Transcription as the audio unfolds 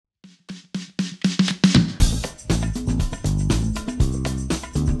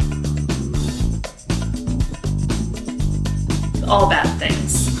all bad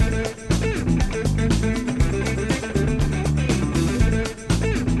things.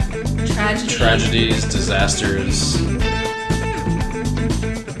 Tragedies, disasters.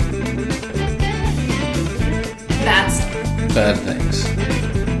 That's Bad things.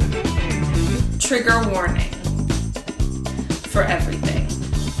 trigger warning for everything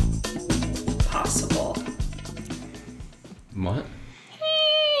possible. What?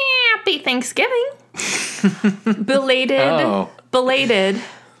 Happy Thanksgiving. Belated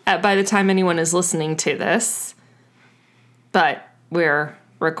by the time anyone is listening to this. But we're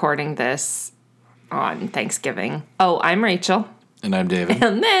recording this on Thanksgiving. Oh, I'm Rachel. And I'm David.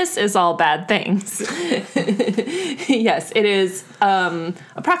 And this is All Bad Things. Yes, it is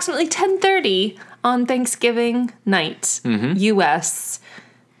approximately 10:30 on Thanksgiving night, U.S.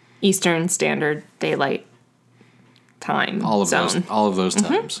 Eastern Standard Daylight Time All of zone. those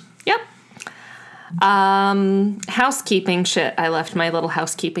times. Yep. Housekeeping shit. I left my little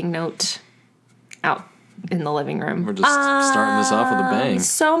housekeeping note out in the living room. We're just starting this off with a bang.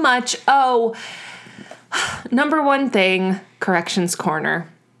 So much. Oh, number one thing, Corrections Corner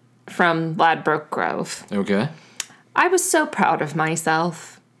from Ladbroke Grove. Okay. I was so proud of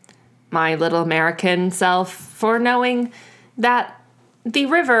myself, my little American self, for knowing that the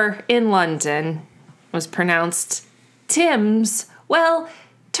river in London was pronounced Thames. Well,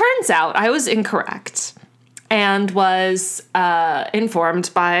 turns out I was incorrect and was informed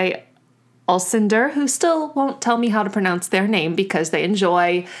by Ulsinder, who still won't tell me how to pronounce their name because they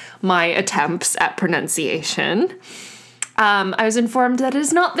enjoy my attempts at pronunciation. I was informed that it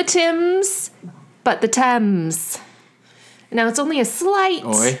is not the Thames, but the Thames. Now, it's only a slight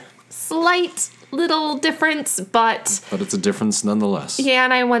little difference, but it's a difference nonetheless. yeah,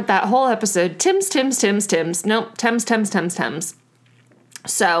 and I went that whole episode, Thames. Nope, Thames.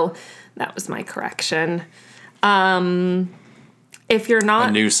 So, that was my correction. If you're not...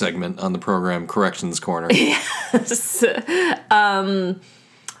 A new segment on the program, Corrections Corner. Yes.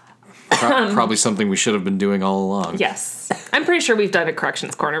 Probably something we should have been doing all along. Yes. I'm pretty sure we've done a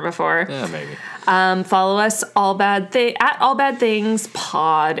Corrections Corner before. Yeah, maybe. Follow us at All Bad Things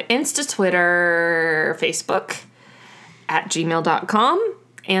Pod, Insta, Twitter, Facebook, at gmail.com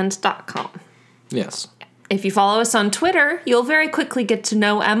and .com. Yes. If you follow us on Twitter, you'll very quickly get to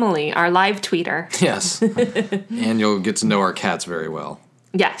know Emily, our live tweeter. Yes. And you'll get to know our cats very well.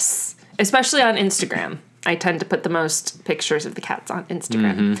 Yes. Especially on Instagram. I tend to put the most pictures of the cats on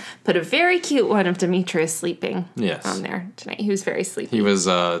Instagram. Put a very cute one of Demetrius sleeping on there tonight. He was very sleepy. He was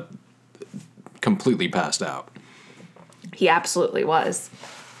completely passed out. He absolutely was.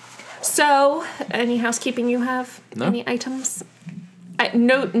 So, any housekeeping you have? No. Any items?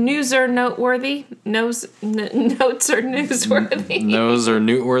 News are noteworthy? Notes are newsworthy? Nose or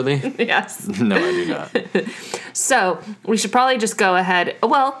newtworthy? Yes. No, I do not. So, we should probably just go ahead.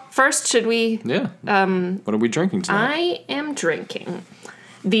 Well, first, should we... Yeah. What are we drinking tonight? I am drinking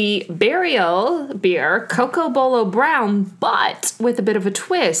the Burial beer, Coco Bolo Brown, but with a bit of a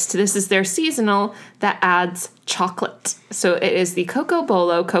twist. This is their seasonal that adds chocolate. So it is the Coco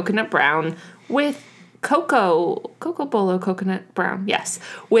Bolo Coconut Brown with Coco Bolo Coconut Brown, yes,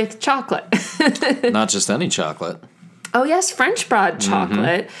 with chocolate. Not just any chocolate. Oh, yes, French Broad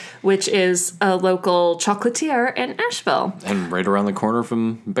Chocolate, which is a local chocolatier in Asheville. And right around the corner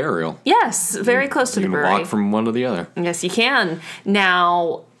from Burial. Yes, very close to the brewery. You can walk from one to the other. Yes, you can.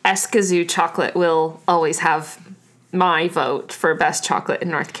 Now, Escazú chocolate will always have my vote for best chocolate in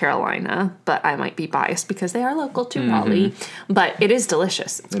North Carolina, but I might be biased because they are local to Raleigh. But it is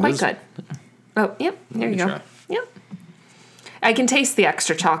delicious. It's quite good. Oh, yep. There you go. Try. Yep. I can taste the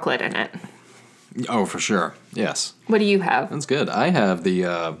extra chocolate in it. Oh, for sure. Yes. What do you have? That's good. I have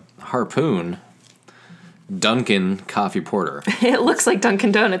the Harpoon Dunkin' Coffee Porter. It looks like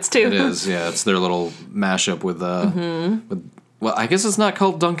Dunkin' Donuts, too. It is, yeah. It's their little mashup with well, I guess it's not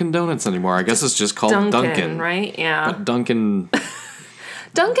called Dunkin' Donuts anymore. I guess it's just called Dunkin'. Right? Yeah. But Dunkin'...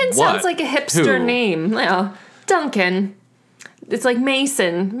 Dunkin' sounds like a hipster Who? name. No, Dunkin'. It's like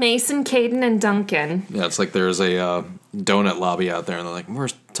Mason, Caden, and Duncan. Yeah, it's like there's a donut lobby out there, and they're like, we're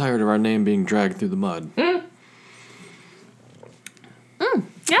tired of our name being dragged through the mud. Yeah,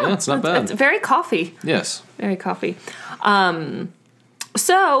 it's not bad. It's very coffee. Yes. Very coffee.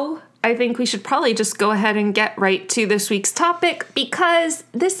 So, I think we should probably just go ahead and get right to this week's topic, because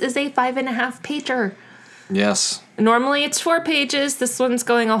this is a 5.5 pager. Yes. Normally it's 4 pages. This one's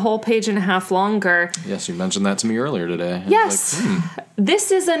going a whole page and a half longer. Yes, you mentioned that to me earlier today. Yes.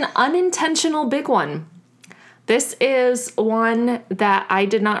 This is an unintentional big one. This is one that I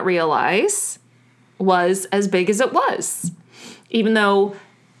did not realize was as big as it was. Even though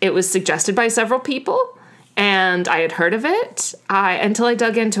it was suggested by several people, And I had heard of it. Until I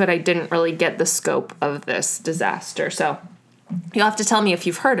dug into it, I didn't really get the scope of this disaster. So you'll have to tell me if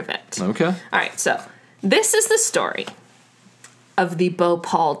you've heard of it. Okay. All right, so this is the story of the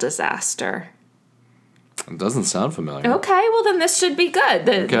Bhopal disaster. It doesn't sound familiar. Okay, well then this should be good.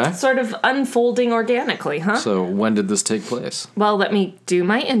 Okay. It's sort of unfolding organically, huh? So when did this take place? Well, let me do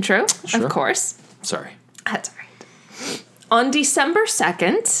my intro, Sure. of course. Sorry. That's all right. On December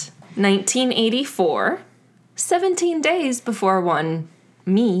 2nd, 1984, 17 days before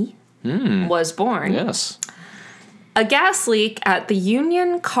me was born, Yes. a gas leak at the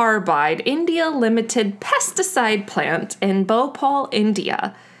Union Carbide India Limited pesticide plant in Bhopal,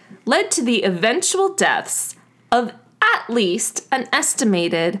 India, led to the eventual deaths of at least an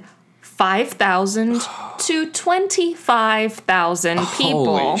estimated 5,000 to 25,000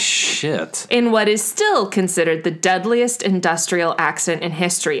 people. Holy shit. In what is still considered the deadliest industrial accident in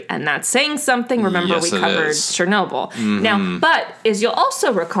history. And that's saying something. Remember, Yes, we it covered is. Chernobyl. Now, but as you'll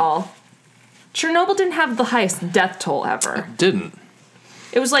also recall, Chernobyl didn't have the highest death toll ever. Didn't.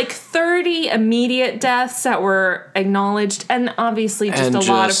 It was like 30 immediate deaths that were acknowledged, and obviously just And a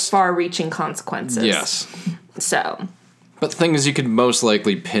lot of just- far-reaching consequences. Yes. So, But things you could most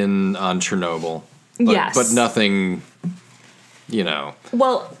likely pin on Chernobyl. But, Yes. But nothing, you know.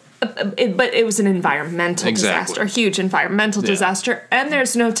 well, but it was an environmental Exactly. disaster, a huge environmental disaster, and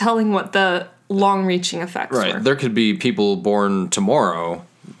there's no telling what the long-reaching effects Right. were. There could be people born tomorrow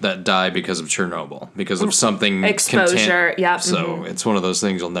that die because of Chernobyl, because of something Exposure, yeah, So it's one of those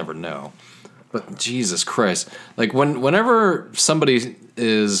things you'll never know. But Jesus Christ, like whenever somebody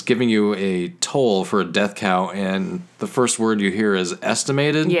is giving you a toll for a death count and the first word you hear is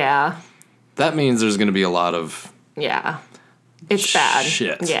estimated, Yeah. that means there's going to be a lot of Yeah. It's bad.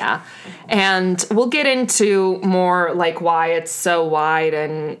 Shit. Yeah. And we'll get into more like why it's so wide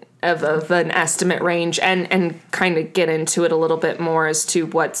and of an estimate range and kind of get into it a little bit more as to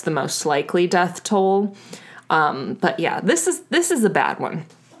what's the most likely death toll. But yeah, this is a bad one.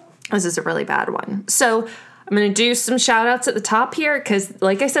 This is a really bad one. So I'm going to do some shout outs at the top here because,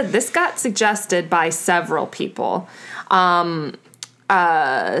 like I said, this got suggested by several people.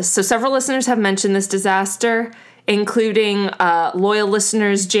 So several listeners have mentioned this disaster, including loyal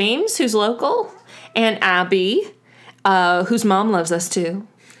listeners James, who's local, and Abby, whose mom loves us too.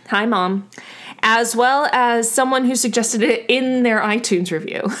 Hi, Mom. As well as someone who suggested it in their iTunes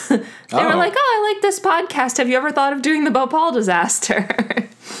review. They were like, oh, I like this podcast. Have you ever thought of doing the Bhopal disaster?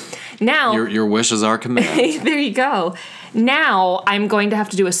 Now, your wishes are command. there you go. Now, I'm going to have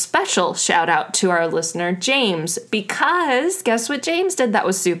to do a special shout out to our listener, James, because guess what James did that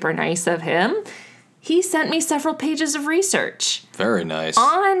was super nice of him? He sent me several pages of research Very nice.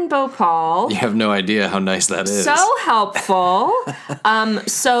 on Bhopal. You have no idea how nice that is. So helpful.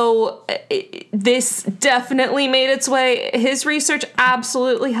 This definitely made its way. His research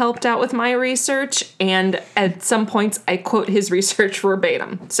absolutely helped out with my research, and at some points I quote his research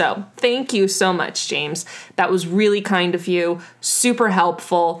verbatim. So thank you so much, James. That was really kind of you. Super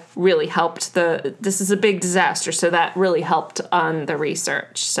helpful. Really helped this is a big disaster, so that really helped on the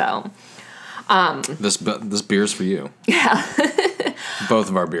research. So This beer's for you. Yeah. Both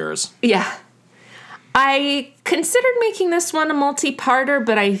of our beers. yeah. I considered making this one a multi-parter,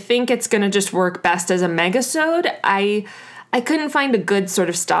 but I think it's going to just work best as a megasode. I couldn't find a good sort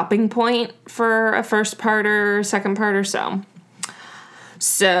of stopping point for a first parter, second parter,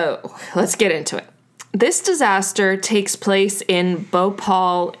 So let's get into it. This disaster takes place in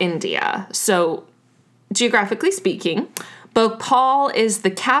Bhopal, India. So geographically speaking, Bhopal is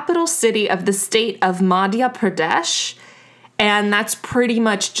the capital city of the state of Madhya Pradesh, and that's pretty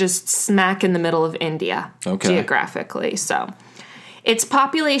much just smack in the middle of India, geographically. So its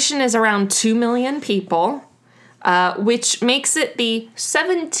population is around 2 million people, which makes it the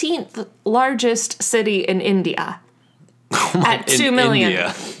 17th largest city in India at 2 million.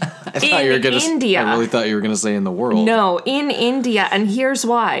 India. India. I really thought you were going to say in the world. No, in India, and here's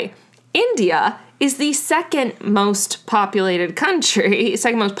why. India is the second most populated country,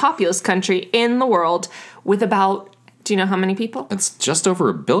 second most populous country in the world with about, do you know how many people? It's just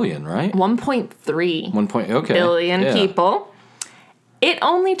over 1 billion, right? 1.3 Okay. billion Yeah. people. It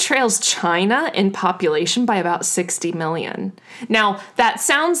only trails China in population by about 60 million. Now, that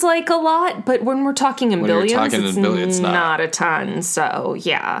sounds like a lot, but when we're talking in When you're billions, talking it's, in billions, it's not. not a ton. So,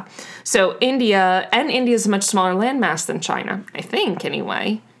 yeah. So, India's a much smaller landmass than China, I think,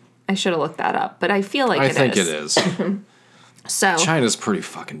 anyway. I should have looked that up, but I feel like I it think is. it is. So, China's pretty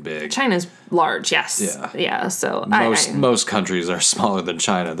fucking big. China's large, yes. Yeah. Yeah, so Most countries are smaller than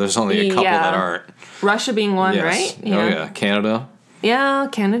China. There's only a couple Yeah. that aren't. Russia being one, Yes. right? Oh yeah, Canada. Yeah,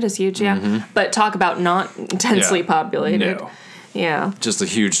 Canada's huge, yeah. But talk about not densely Yeah. populated. No. Yeah. Just a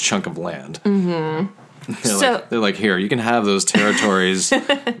huge chunk of land. So They're like, here, you can have those territories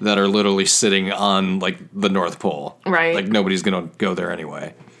that are literally sitting on, like, the North Pole. Right. Like, nobody's going to go there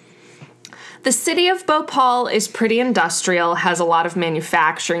anyway. the city of Bhopal is pretty industrial, has a lot of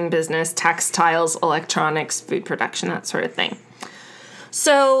manufacturing business, textiles, electronics, food production, that sort of thing.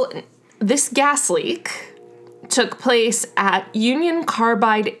 So this gas leak took place at Union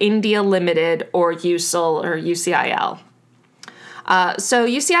Carbide India Limited, or UCIL, or UCIL. So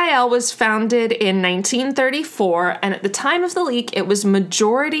UCIL was founded in 1934, and at the time of the leak, it was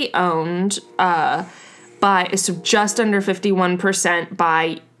majority owned by, so just under 51%,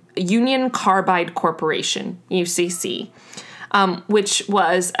 by Union Carbide Corporation, UCC, which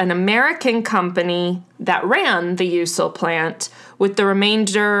was an American company that ran the UCIL plant, with the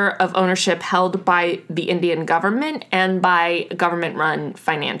remainder of ownership held by the Indian government and by government-run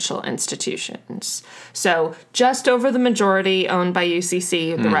financial institutions. So just over the majority owned by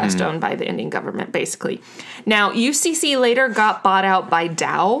UCC, the rest owned by the Indian government, basically. Now, UCC later got bought out by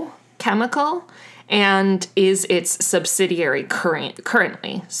Dow Chemical and is its subsidiary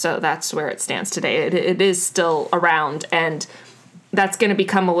currently. So that's where it stands today. It is still around, and that's going to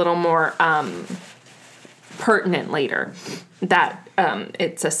become a little more pertinent later, that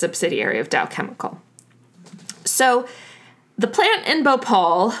it's a subsidiary of Dow Chemical. So the plant in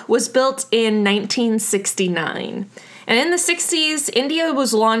Bhopal was built in 1969. And in the 60s, India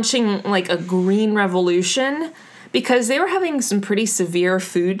was launching like a green revolution because they were having some pretty severe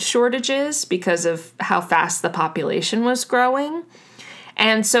food shortages because of how fast the population was growing.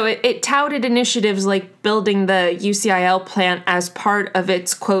 And so it touted initiatives like building the UCIL plant as part of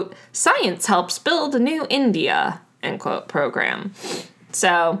its, quote, science helps build a new India, end quote, program.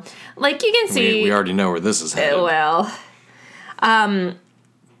 So, like you can see... We already know where this is headed. Well, and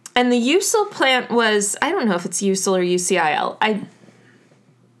the UCIL plant was... I don't know if it's UCIL or UCIL.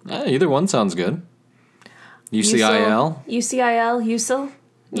 Either one sounds good. UCIL? UCIL?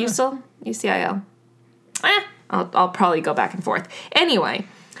 UCIL? I'll probably go back and forth. Anyway,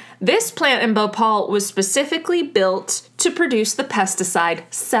 this plant in Bhopal was specifically built to produce the pesticide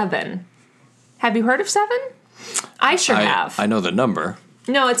Sevin. Have you heard of Sevin? I sure have. I know the number.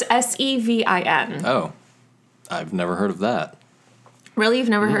 No, it's Sevin. Oh, I've never heard of that. Really? You've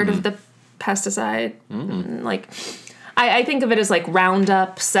never heard of the pesticide? Like, I think of it as like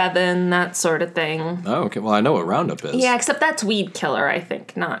Roundup, Sevin, that sort of thing. Oh, okay. Well, I know what Roundup is. Yeah, except that's weed killer, I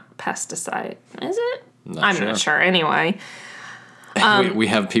think, not pesticide. Is it? I'm sure. not sure. Anyway. We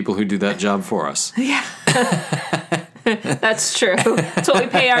have people who do that job for us. Yeah. That's true. That's what we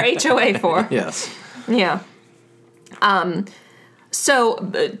pay our HOA for. Yes. Yeah.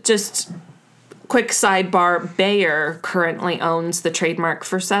 So, just quick sidebar, Bayer currently owns the trademark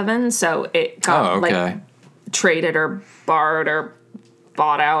for Sevin, so it got like traded or barred or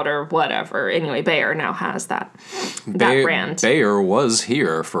bought out or whatever. Anyway, Bayer now has that brand. Bayer was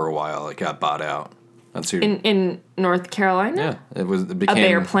here for a while. It got bought out. That's who. In North Carolina? Yeah. It became a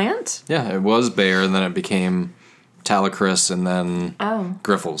Bayer plant? Yeah, it was Bayer, and then it became Talacris, and then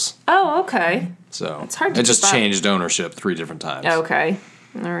Grifols. Oh, okay. So it's hard to it just changed ownership 3 different times. Okay.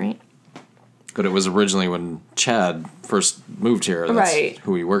 All right. But it was originally when Chad first moved here. That's right.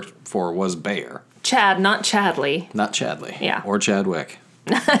 Who he worked for was Bayer. Chad, not Chadley. Not Chadley. Yeah. Or Chadwick.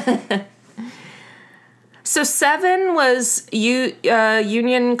 So Sevin was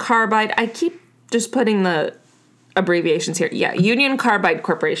Union Carbide. I keep just putting the abbreviations here. Yeah, Union Carbide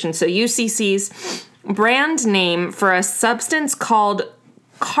Corporation. So UCC's brand name for a substance called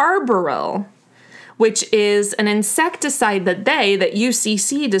carbaryl, which is an insecticide that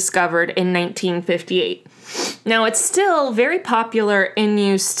UCC discovered in 1958. Now, it's still very popular in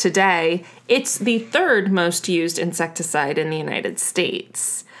use today. It's the 3rd most used insecticide in the United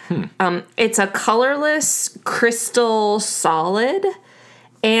States. It's a colorless crystal solid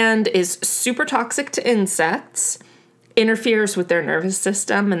and is super toxic to insects, interferes with their nervous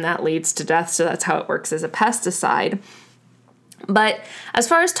system, and that leads to death, so that's how it works as a pesticide. But as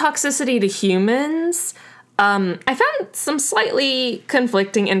far as toxicity to humans, I found some slightly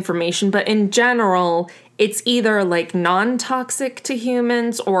conflicting information, but in general, it's either like non-toxic to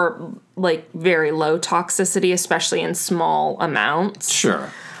humans or like very low toxicity, especially in small amounts. Sure.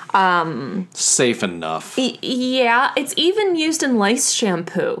 Safe enough. Yeah, it's even used in lice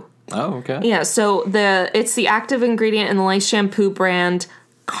shampoo. Oh, okay. Yeah, so it's the active ingredient in the lice shampoo brand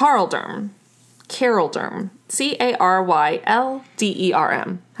Carylderm. Carylderm. Carylderm,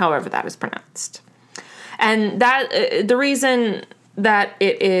 however that is pronounced. And that the reason that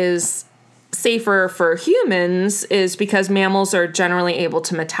it is safer for humans is because mammals are generally able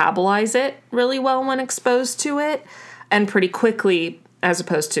to metabolize it really well when exposed to it, and pretty quickly, as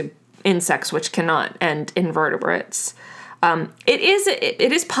opposed to insects, which cannot, and invertebrates.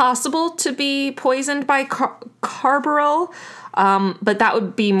 It is possible to be poisoned by carbaryl, but that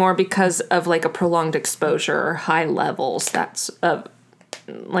would be more because of like a prolonged exposure or high levels. That's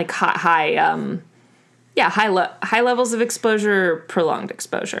like high levels of exposure, prolonged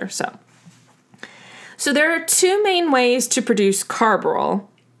exposure. So there are two main ways to produce carbaryl.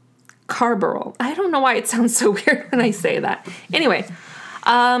 Carbaryl. I don't know why it sounds so weird when I say that. Anyway,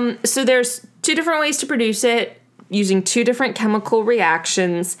 so there's two different ways to produce it using two different chemical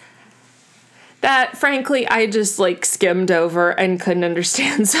reactions that, frankly, I just like skimmed over and couldn't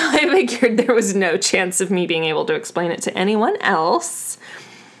understand. So I figured there was no chance of me being able to explain it to anyone else.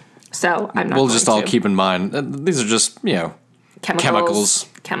 So I'm not. We'll going just all to. keep in mind these are just chemicals.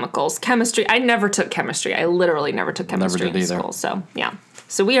 Chemistry. I never took chemistry. I literally never took chemistry in school. So yeah.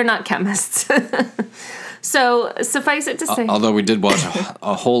 So we are not chemists. So suffice it to say. Although we did watch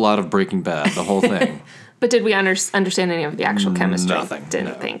a whole lot of Breaking Bad, the whole thing. But did we understand any of the actual chemistry? Nothing.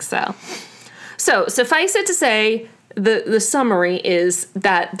 Didn't think so. So suffice it to say, the summary is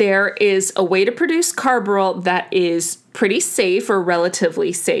that there is a way to produce carbaryl that is pretty safe or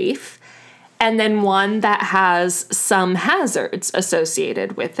relatively safe, and then one that has some hazards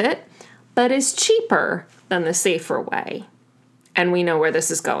associated with it, but is cheaper than the safer way. And we know where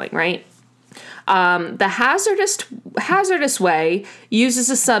this is going, right? The hazardous way uses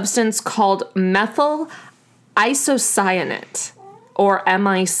a substance called methyl isocyanate, or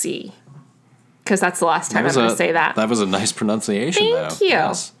MIC, because that's the last time I'm going to say that. That was a nice pronunciation, Thank you.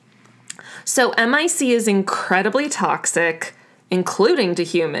 Yes. So MIC is incredibly toxic, including to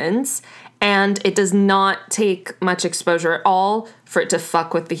humans, and it does not take much exposure at all for it to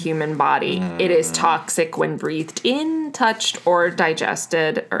fuck with the human body. It is toxic when breathed in, touched, or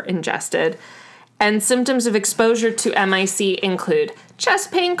digested or ingested. And symptoms of exposure to MIC include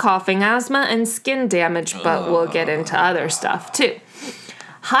chest pain, coughing, asthma, and skin damage, but we'll get into other stuff too.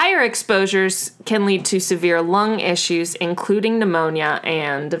 Higher exposures can lead to severe lung issues, including pneumonia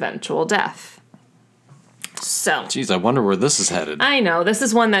and eventual death. So, Jeez, I wonder where this is headed. I know this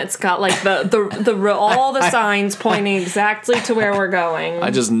is one that's got like the all the signs pointing exactly to where we're going. I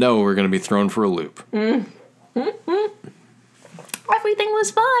just know we're going to be thrown for a loop. Everything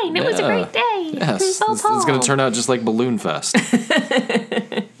was fine. It was a great day. Yes, it's going to turn out just like Balloon Fest.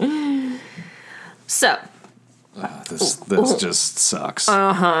 So, this just sucks.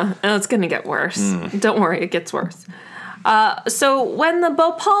 oh, it's going to get worse. Don't worry, it gets worse. So when the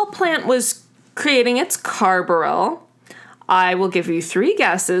Bhopal plant was creating its carbaryl, I will give you three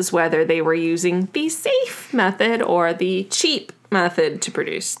guesses whether they were using the safe method or the cheap method to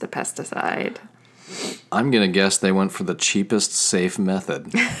produce the pesticide. I'm going to guess they went for the cheapest safe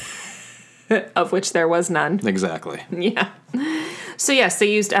method. Of which there was none. Exactly. Yeah. So yes, they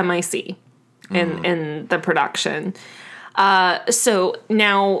used MIC in the production. So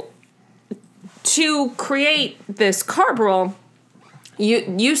now, to create this carbaryl,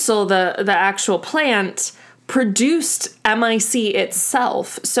 USL, the actual plant, produced MIC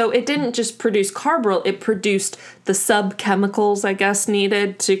itself. So it didn't just produce carbaryl, it produced the subchemicals, I guess,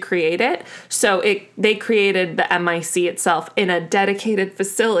 needed to create it. So they created the MIC itself in a dedicated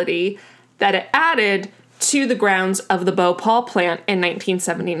facility that it added to the grounds of the Bhopal plant in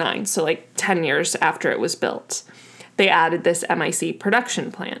 1979. So like 10 years after it was built, they added this MIC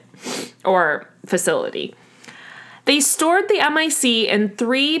production plant or facility. They stored the MIC in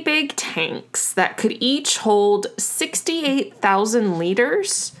 3 big tanks that could each hold 68,000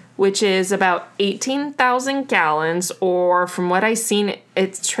 liters, which is about 18,000 gallons, or from what I've seen,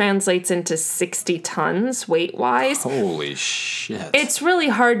 it translates into 60 tons weight-wise. Holy shit. It's really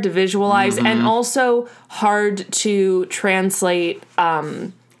hard to visualize and also hard to translate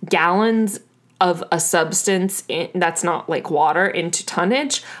gallons of a substance that's not like water into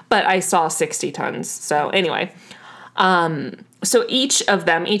tonnage, but I saw 60 tons. So anyway, so each of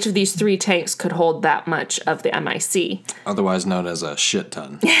these 3 tanks could hold that much of the MIC. Otherwise known as a shit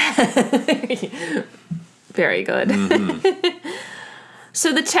ton. Very good.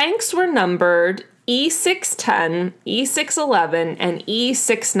 So the tanks were numbered E610, E611, and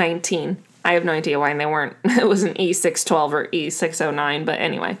E619. I have no idea why they weren't. It wasn't E612 or E609, but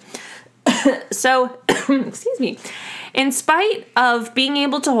anyway. So, excuse me. In spite of being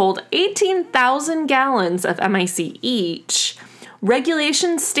able to hold 18,000 gallons of MIC each,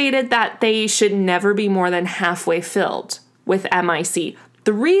 regulations stated that they should never be more than halfway filled with MIC.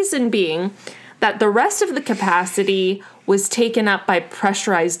 The reason being that the rest of the capacity was taken up by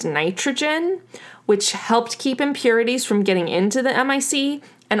pressurized nitrogen, which helped keep impurities from getting into the MIC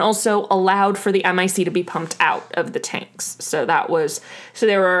and also allowed for the MIC to be pumped out of the tanks. So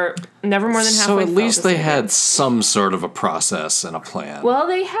they were never more than halfway So at full least to they save had it. some sort of a process and a plan. Well,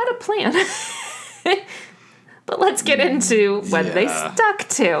 they had a plan. But let's get into when they Yeah. stuck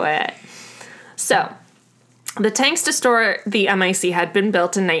to it. So, the tanks to store the MIC had been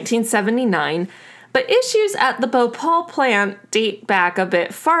built in 1979, but issues at the Bhopal plant date back a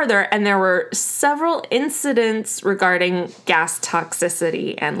bit farther, and there were several incidents regarding gas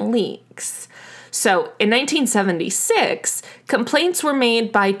toxicity and leaks. So, in 1976, complaints were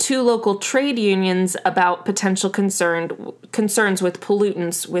made by 2 local trade unions about potential concerns with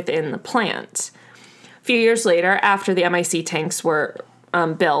pollutants within the plant. A few years later, after the MIC tanks were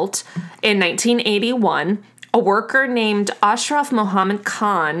built, in 1981, a worker named Ashraf Mohammed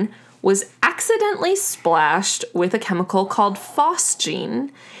Khan was accidentally splashed with a chemical called phosgene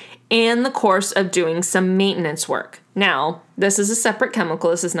in the course of doing some maintenance work. Now, this is a separate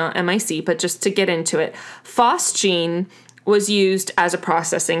chemical. This is not MIC, but just to get into it, phosgene was used as a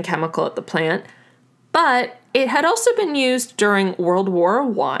processing chemical at the plant, but it had also been used during World War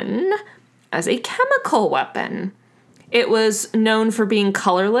I as a chemical weapon. It was known for being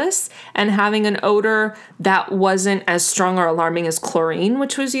colorless and having an odor that wasn't as strong or alarming as chlorine,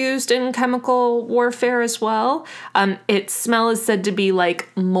 which was used in chemical warfare as well. Its smell is said to be like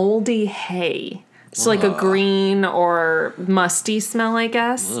moldy hay. So like a green or musty smell, I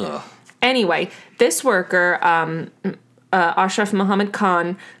guess. Ugh. Anyway, this worker, Ashraf Mohammed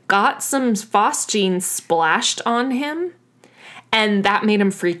Khan, got some phosgene splashed on him, and that made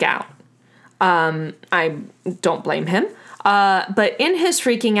him freak out. I don't blame him. But in his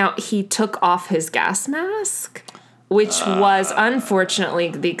freaking out, he took off his gas mask, which was unfortunately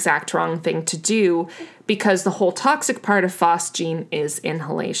the exact wrong thing to do because the whole toxic part of phosgene is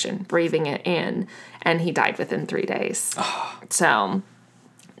inhalation, breathing it in, and he died within 3 days. So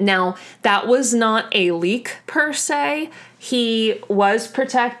now that was not a leak per se. He was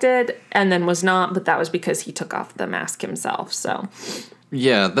protected and then was not, but that was because he took off the mask himself. So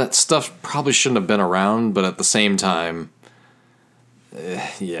Yeah, that stuff probably shouldn't have been around, but at the same time,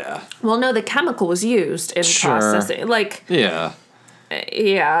 yeah. well, no, the chemical was used in Sure. processing. Like, Yeah.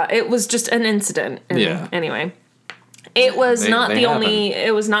 yeah, it was just an incident. And Yeah. Anyway, it was They the only.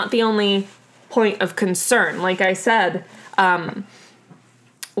 It was not the only point of concern. Like I said,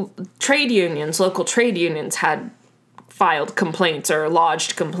 trade unions, local trade unions, had filed complaints or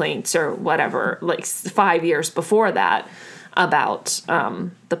lodged complaints or whatever, like 5 years before that, about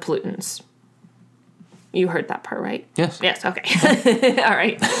the pollutants. You heard that part, right? Yes. Yes, okay. All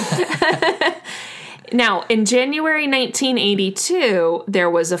right. Now, in January 1982, there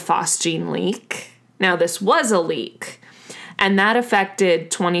was a phosgene leak. Now, this was a leak, and that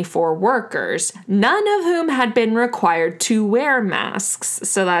affected 24 workers, none of whom had been required to wear masks,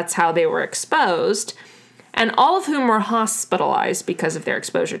 so that's how they were exposed, and all of whom were hospitalized because of their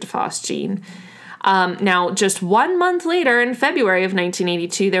exposure to phosgene. Now, just 1 month later, in February of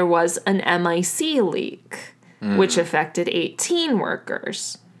 1982, there was an MIC leak, which affected 18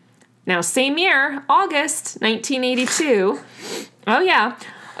 workers. Now, same year, August 1982. Oh yeah,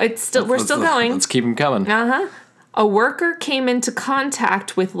 we're still going. Let's keep them coming. A worker came into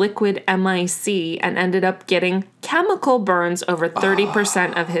contact with liquid MIC and ended up getting chemical burns over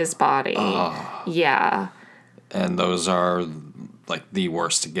 30% of his body. Yeah. And those are like the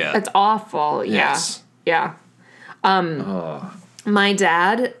worst to get. It's awful. Yes. Yeah. My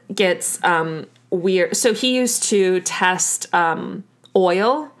dad gets weird. So he used to test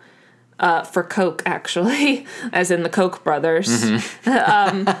oil for Coke, actually, as in the Koch brothers.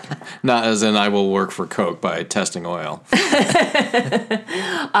 Not as in I will work for Coke by testing oil.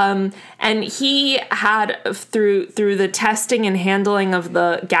 And he had, through the testing and handling of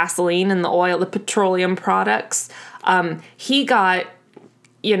the gasoline and the oil, the petroleum products, he got,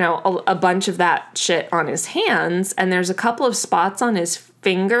 a bunch of that shit on his hands. And there's a couple of spots on his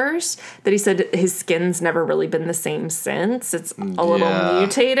fingers that he said his skin's never really been the same since. It's a little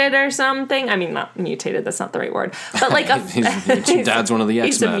mutated or something. I mean, not mutated, that's not the right word. But like Your dad's one of the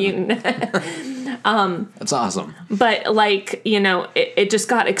he's a X-Men. mutant. That's awesome. But like, it just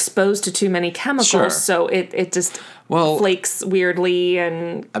got exposed to too many chemicals. Sure. So it just Well, flakes weirdly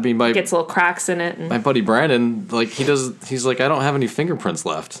and I mean, gets little cracks in it. And my buddy Brandon, like he's like, I don't have any fingerprints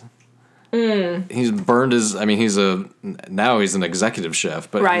left. He's burned now he's an executive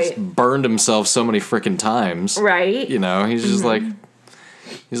chef, but Right. he's burned himself so many freaking times. right. He's just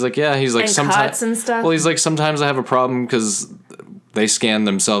he's like, yeah, he's like And sometimes cuts and stuff. Well, he's like, sometimes I have a problem because they scan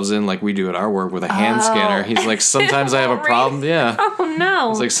themselves in like we do at our work with a hand scanner. He's like, sometimes I have a problem. Yeah. Oh,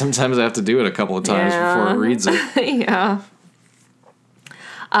 no. It's like, sometimes I have to do it a couple of times before it reads it. Yeah.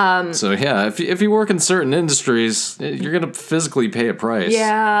 So, yeah, if you work in certain industries, you're going to physically pay a price.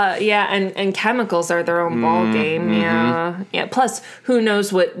 Yeah, and chemicals are their own ball game. Yeah. Plus, who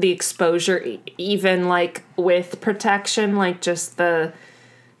knows what the exposure, even like with protection, like just the,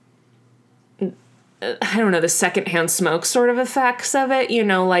 I don't know, the secondhand smoke sort of effects of it. You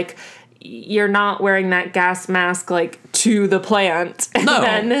know, like you're not wearing that gas mask like to the plant. No,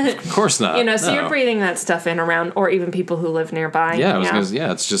 then, of course not. You know, so No. you're breathing that stuff in around, or even people who live nearby. Yeah,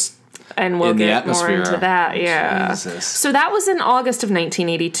 it's just and we'll in the get more atmosphere. into that. Yeah. Jesus. So that was in August of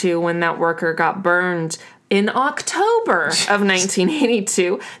 1982 when that worker got burned. In October of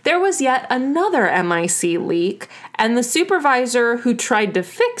 1982, there was yet another MIC leak, and the supervisor who tried to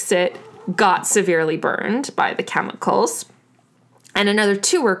fix it got severely burned by the chemicals. And another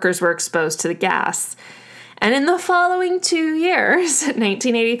 2 workers were exposed to the gas. And in the following 2 years,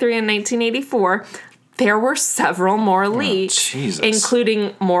 1983 and 1984, there were several more leaks,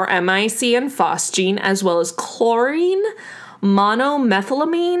 including more MIC and phosgene, as well as chlorine,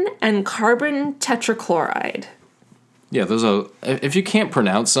 monomethylamine, and carbon tetrachloride. Yeah, if you can't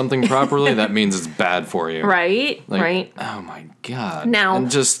pronounce something properly, that means it's bad for you. Right, Like, right. Oh my God. Now,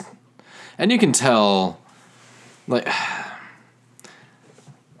 and you can tell, like,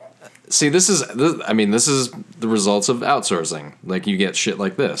 see, this is the results of outsourcing. Like, you get shit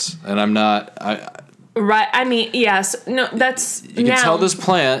like this, and right, I mean, yes, no, that's, you can tell this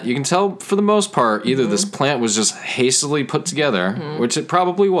plant, you can tell for the most part, either this plant was just hastily put together, which it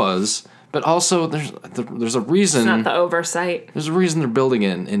probably was, but also there's a reason. It's not the oversight. There's a reason they're building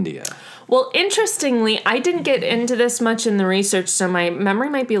it in India. Well, interestingly, I didn't get into this much in the research, so my memory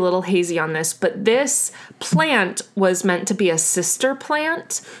might be a little hazy on this, but this plant was meant to be a sister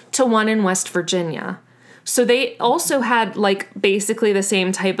plant to one in West Virginia. So they also had, like, basically the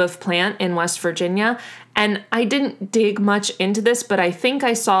same type of plant in West Virginia, and I didn't dig much into this, but I think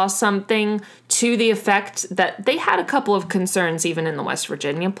I saw something to the effect that they had a couple of concerns even in the West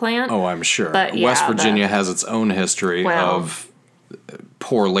Virginia plant. Oh, I'm sure. But, yeah, West Virginia has its own history of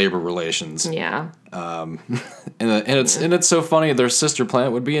poor labor relations. Yeah. And it's so funny. Their sister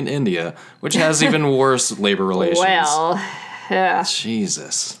plant would be in India, which has even worse labor relations. Well, yeah.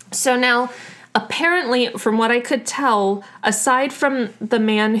 Jesus. So now, apparently, from what I could tell, aside from the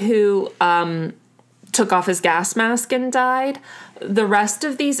man who took off his gas mask and died, the rest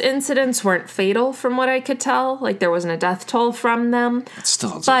of these incidents weren't fatal, from what I could tell. Like, there wasn't a death toll from them. It's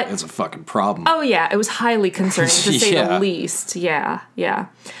a fucking problem. Oh, yeah, it was highly concerning, to say the least. Yeah.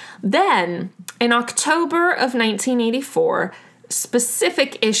 Then, in October of 1984,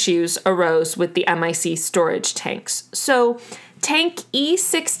 specific issues arose with the MIC storage tanks. So, tank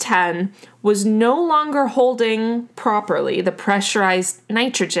E610 was no longer holding properly the pressurized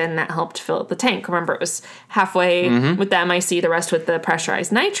nitrogen that helped fill the tank. Remember, it was halfway with the MIC, the rest with the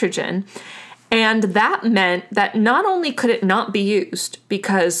pressurized nitrogen. And that meant that not only could it not be used,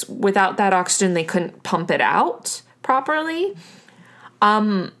 because without that oxygen they couldn't pump it out properly,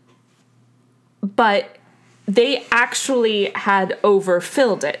 but they actually had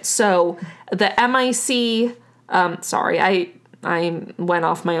overfilled it. So the MIC, I went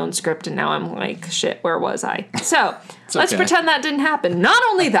off my own script and now I'm like, shit, where was I? So let's pretend that didn't happen. Not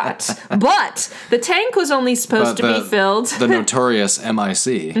only that, but the tank was only supposed to be filled. The notorious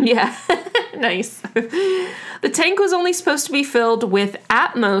MIC. Yeah, nice. The tank was only supposed to be filled with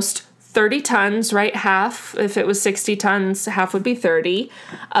at most 30 tons, right? Half, if it was 60 tons, half would be 30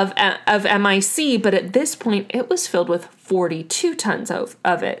 of MIC. But at this point, it was filled with 42 tons of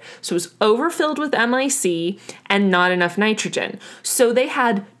it. So it was overfilled with MIC and not enough nitrogen. So they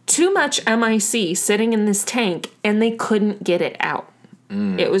had too much MIC sitting in this tank and they couldn't get it out.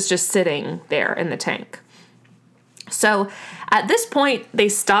 It was just sitting there in the tank. So at this point, they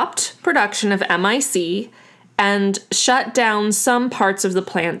stopped production of MIC and shut down some parts of the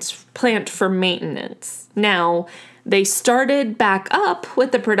plant for maintenance. Now, they started back up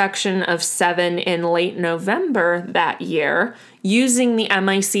with the production of 7 in late November that year, using the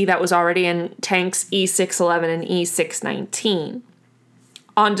MIC that was already in tanks E611 and E619.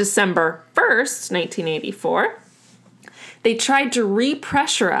 On December 1st, 1984, they tried to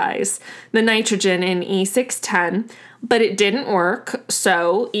repressurize the nitrogen in E610, but it didn't work,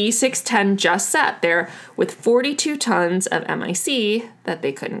 so E610 just sat there with 42 tons of MIC that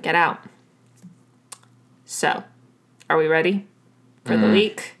they couldn't get out. So, are we ready for the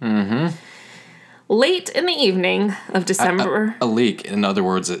leak? Mm-hmm. Late in the evening of December... A leak, in other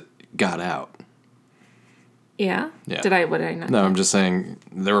words, it got out. Yeah? Yeah. What did I not? No, I'm just saying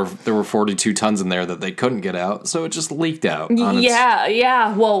there were 42 tons in there that they couldn't get out, so it just leaked out.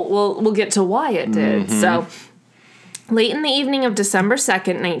 Yeah. Well, we'll get to why it did. So, late in the evening of December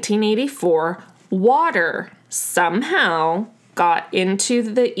 2nd, 1984, water somehow got into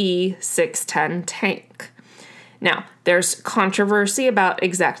the E610 tank. Now, there's controversy about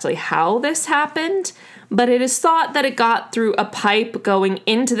exactly how this happened, but it is thought that it got through a pipe going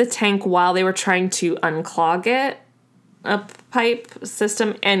into the tank while they were trying to unclog it. A pipe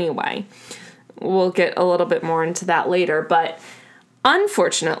system anyway. We'll get a little bit more into that later, but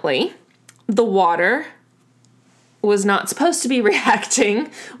unfortunately, the water was not supposed to be reacting,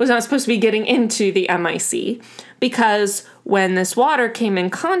 was not supposed to be getting into the MIC, because when this water came in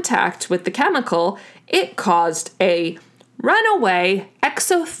contact with the chemical, it caused a runaway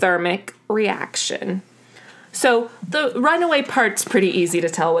exothermic reaction. So the runaway part's pretty easy to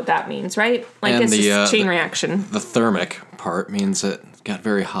tell what that means, right? Like, And it's just chain reaction. The thermic part means it got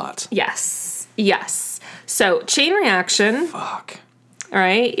very hot. Yes. So chain reaction. Fuck. All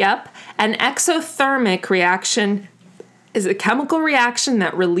right, yep. An exothermic reaction is a chemical reaction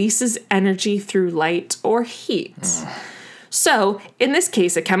that releases energy through light or heat. So, in this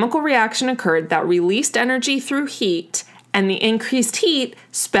case, a chemical reaction occurred that released energy through heat, and the increased heat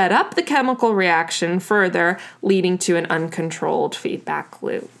sped up the chemical reaction further, leading to an uncontrolled feedback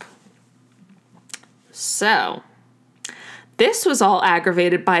loop. So, this was all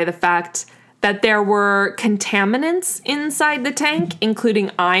aggravated by the fact that there were contaminants inside the tank,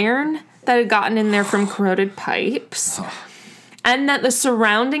 including iron that had gotten in there from corroded pipes, and that the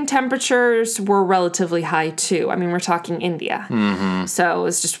surrounding temperatures were relatively high too. I mean, we're talking India, so it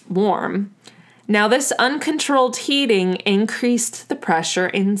was just warm. Now, this uncontrolled heating increased the pressure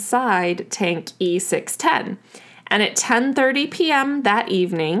inside tank E610, and at 10:30 p.m. that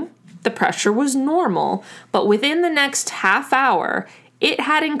evening, the pressure was normal, but within the next half hour, it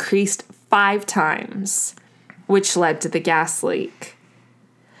had increased 5 times, which led to the gas leak.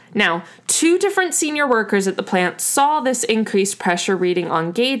 Now, 2 different senior workers at the plant saw this increased pressure reading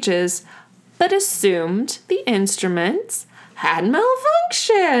on gauges, but assumed the instruments had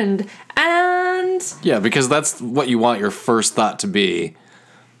malfunctioned. And Yeah, because that's what you want your first thought to be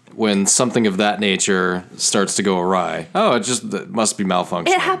when something of that nature starts to go awry. Oh, it must be malfunctioning.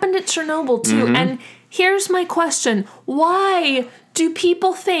 it happened at Chernobyl too. And here's my question. Why do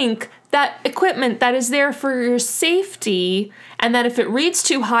people think that equipment that is there for your safety, and that if it reads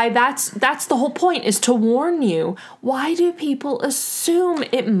too high, that's the whole point, is to warn you? Why do people assume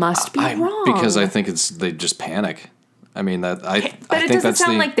it must be wrong? Because I think they just panic. I mean, But I it think doesn't that's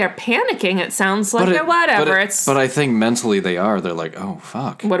sound like they're panicking. It sounds like they're whatever. But I think mentally they are. They're like, oh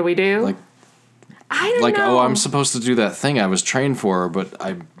fuck. What do we do? Like, I don't know. oh, I'm supposed to do that thing I was trained for, but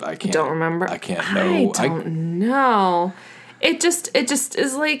I can't. Don't remember. I can't know. I don't know. It just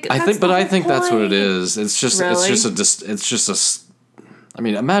is like. I think that's what it is. It's just Really? I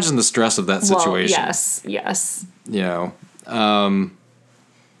mean, imagine the stress of that situation. Well, yes. You know,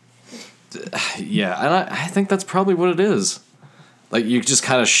 yeah, and I think that's probably what it is. Like, you just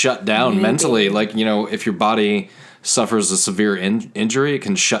kind of shut down mentally. Like, you know, if your body suffers a severe injury, it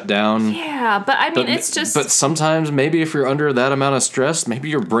can shut down. Yeah, but I mean, it's just. But sometimes, maybe if you're under that amount of stress, maybe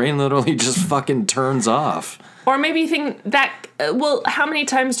your brain literally just fucking turns off. Or maybe you think that, well, how many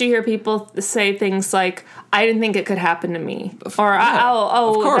times do you hear people say things like, I didn't think it could happen to me? Or,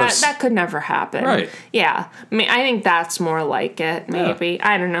 of course. That could never happen. Right. Yeah. I mean, I think that's more like it, maybe. Yeah.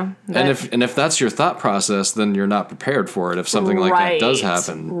 I don't know. And if that's your thought process, then you're not prepared for it if something like that does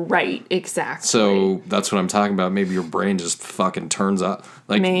happen. Right, exactly. So that's what I'm talking about. Maybe your brain just fucking turns up.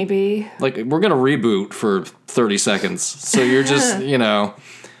 Like, maybe. Like, we're going to reboot for 30 seconds. So you're just, you know...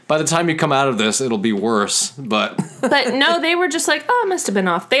 By the time you come out of this, it'll be worse, but... But no, they were just like, oh, it must have been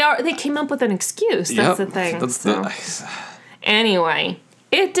off. They came up with an excuse. That's the thing. Anyway,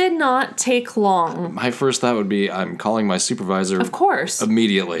 it did not take long. My first thought would be, I'm calling my supervisor... Of course.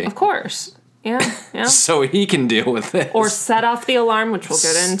 Immediately. Of course. Yeah. So he can deal with this. Or set off the alarm, which we'll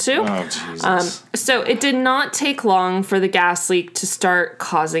get into. Oh, Jesus. So it did not take long for the gas leak to start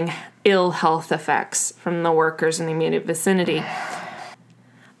causing ill health effects from the workers in the immediate vicinity.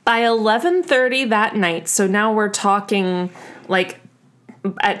 By 11:30 that night, so now we're talking, like,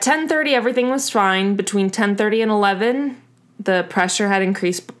 at 10:30 everything was fine. Between 10:30 and 11, the pressure had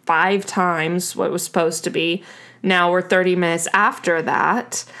increased 5 times what it was supposed to be. Now we're 30 minutes after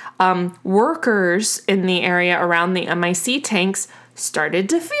that. Workers in the area around the MIC tanks started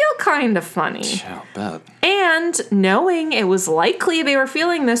to feel kind of funny. Yeah, I'll bet. And knowing it was likely they were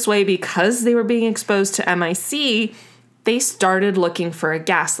feeling this way because they were being exposed to MIC, they started looking for a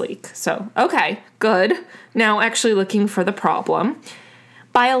gas leak. So, okay, good. Now actually looking for the problem.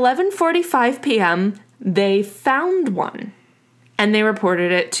 By 11:45 p.m., they found one, and they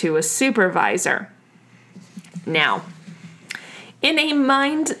reported it to a supervisor. Now, in a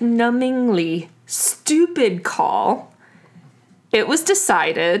mind-numbingly stupid call, it was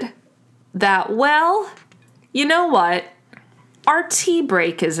decided that, well, you know what? Our tea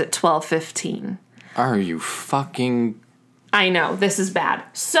break is at 12:15. Are you fucking... I know, this is bad.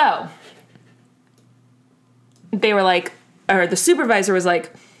 So, they were like, or the supervisor was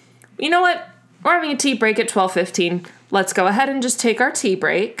like, you know what? We're having a tea break at 12:15. Let's go ahead and just take our tea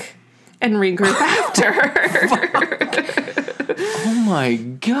break and regroup after. Oh my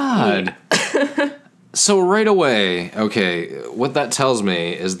God. So right away, okay, what that tells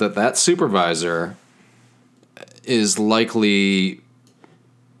me is that supervisor is likely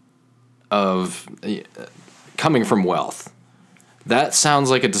of coming from wealth. That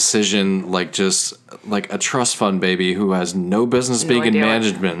sounds like a decision, like just like a trust fund baby who has no business being in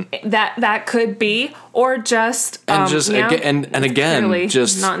management. That could be, or just And again, clearly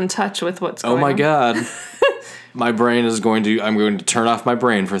just not in touch with what's going on. oh my God, my brain is I'm going to turn off my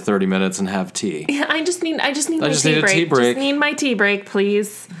brain for 30 minutes and have tea. Yeah, I just need my just tea need a break. tea break. Just need my tea break,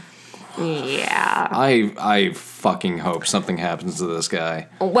 please. Yeah. I fucking hope something happens to this guy.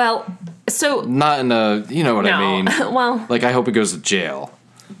 Well, so Not in a, you know what I mean. Well, Like, I hope he goes to jail.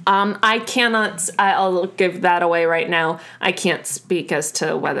 I cannot. I'll give that away right now. I can't speak as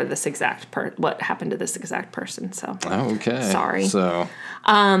to whether this exact what happened to this exact person. So Okay. Sorry. So,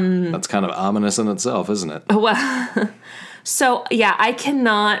 that's kind of ominous in itself, isn't it? well, so yeah, I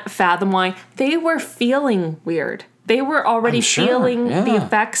cannot fathom why they were feeling weird. They were already I'm sure, feeling yeah. the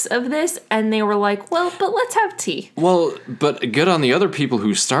effects of this, and they were like, "Well, but let's have tea." Well, but good on the other people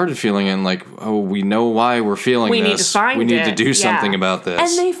who started feeling it, and like, oh, we know why we're feeling We this. need to find we need it. to do something Yeah. about this.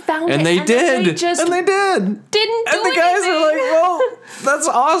 And they found it, and they and then did. they just and they did. didn't do And the guys are like, anything. well, that's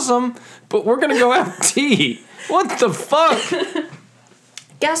awesome, but we're gonna go have tea. What the fuck?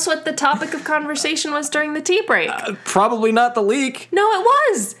 Guess what the topic of conversation was during the tea break? Probably not the leak. No, it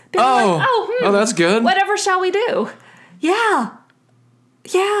was. They were like, Oh, that's good. Whatever shall we do? Yeah.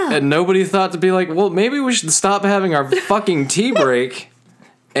 Yeah. And nobody thought to be like, well, maybe we should stop having our fucking tea break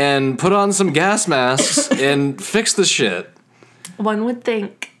and put on some gas masks and fix the shit. One would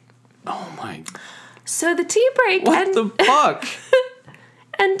think. Oh my... So the tea break What the fuck?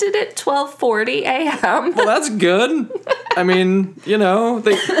 ended at 12:40 a.m. Well, that's good. I mean, you know,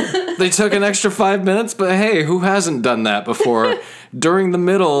 they took an extra 5 minutes, but hey, who hasn't done that before during the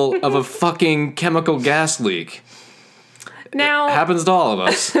middle of a fucking chemical gas leak? Now, Happens to all of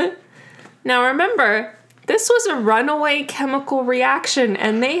us. now remember, this was a runaway chemical reaction,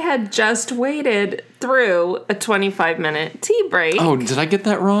 and they had just waited through a 25-minute tea break. Oh, did I get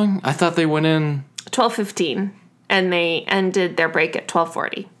that wrong? I thought they went in... 12:15, and they ended their break at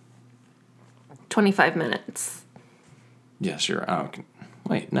 12:40. 25 minutes. Yes, you're... Oh,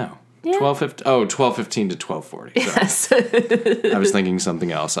 wait, no. Yeah. 12:15 to 12:40. Yes. I was thinking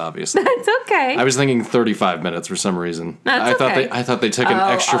something else, obviously. It's okay. I was thinking 35 minutes for some reason. That's okay. I thought they took an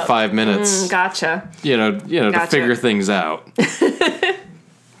extra 5 minutes, Gotcha. you know, to Gotcha. figure things out.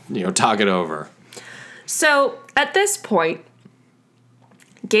 Talk it over. So, at this point,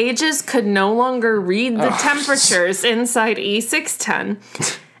 gauges could no longer read the temperatures inside E610,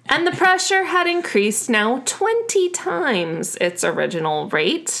 and the pressure had increased now 20 times its original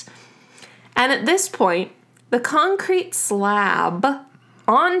rate. And at this point, the concrete slab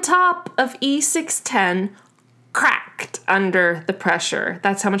on top of E610 cracked under the pressure.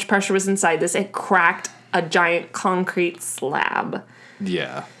 That's how much pressure was inside this. It cracked a giant concrete slab.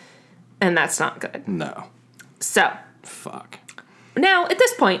 Yeah. And that's not good. No. So, Fuck. now, at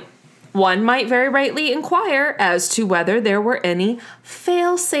this point, one might very rightly inquire as to whether there were any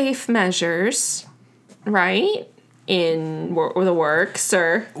fail-safe measures, right, in the works,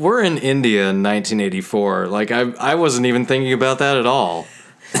 or... We're in India in 1984. Like, I wasn't even thinking about that at all.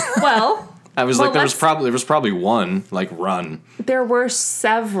 Well... I was well, like, there was probably one, like, run. There were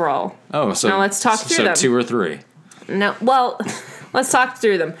several. Oh, so... Now let's talk through them. So 2 or 3. No, well, let's talk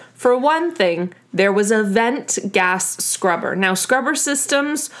through them. For one thing, there was a vent gas scrubber. Now, scrubber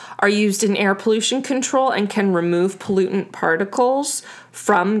systems are used in air pollution control and can remove pollutant particles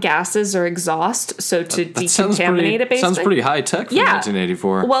from gases or exhaust, so to decontaminate it, basically. Sounds pretty high tech for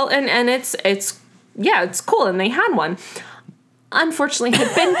 1984. Well, and it's cool, and they had one. Unfortunately,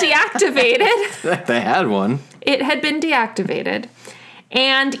 had been deactivated. They had one. It had been deactivated.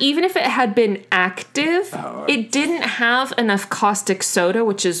 And even if it had been active, it didn't have enough caustic soda,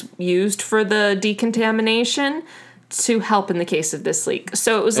 which is used for the decontamination, to help in the case of this leak.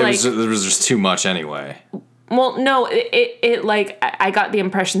 So it was There was just too much anyway. well, no, it like, I got the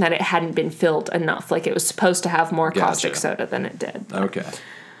impression that it hadn't been filled enough. Like, it was supposed to have more caustic soda than it did. Okay.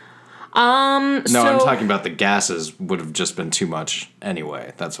 No, I'm talking about the gases would have just been too much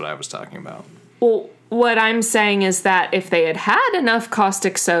anyway. That's what I was talking about. Well, what I'm saying is that if they had enough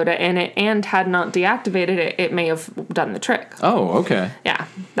caustic soda in it and had not deactivated it, it may have done the trick. Oh, okay. Yeah,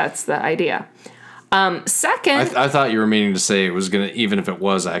 that's the idea. Second, I thought you were meaning to say it was going to, even if it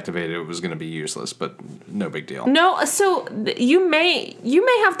was activated, it was going to be useless, but no big deal. no. So you may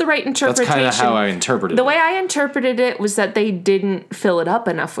have the right interpretation. That's kind of how I interpreted it. The way I interpreted it was that they didn't fill it up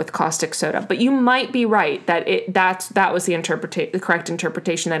enough with caustic soda. But you might be right that that was the correct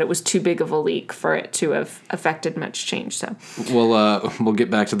interpretation, that it was too big of a leak for it to have affected much change. So we'll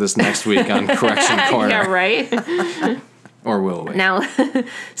get back to this next week on Correction Corner. yeah, right. Or will we? Now,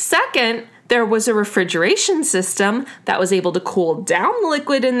 second, there was a refrigeration system that was able to cool down the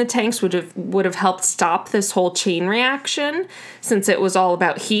liquid in the tanks, would have helped stop this whole chain reaction, since it was all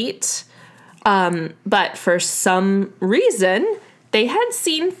about heat. But for some reason, they had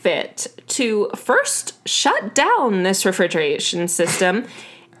seen fit to first shut down this refrigeration system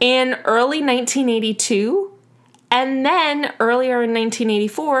in early 1982, and then earlier in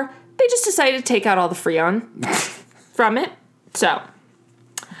 1984, they just decided to take out all the Freon from it. So,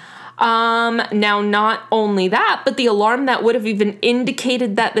 now not only that, but the alarm that would have even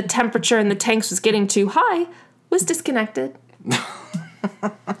indicated that the temperature in the tanks was getting too high was disconnected.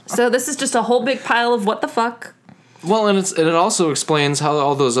 So this is just a whole big pile of what the fuck. Well, and it also explains how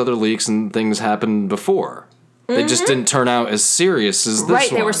all those other leaks and things happened before. They just didn't turn out as serious as this one. Right,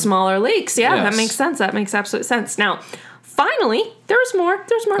 they were smaller leaks. Yeah, Yes. that makes sense. That makes absolute sense. Now, finally, there's more.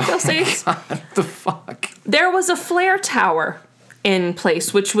 There's more fail-safes. What the fuck? There was a flare tower in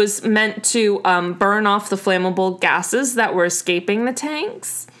place, which was meant to burn off the flammable gases that were escaping the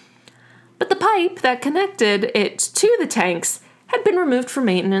tanks. But the pipe that connected it to the tanks had been removed for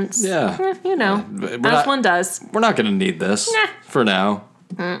maintenance. Yeah. You know, as one does. We're not going to need this for now.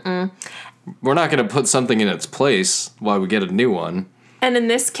 We're not going to put something in its place while we get a new one. And in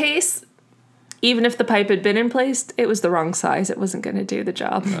this case, even if the pipe had been in place, it was the wrong size. It wasn't going to do the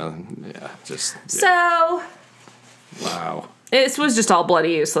job. So, Wow. this was just all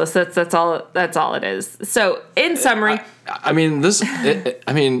bloody useless. That's all it is. So, in summary, I mean,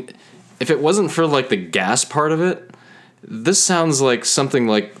 if it wasn't for like the gas part of it, this sounds like something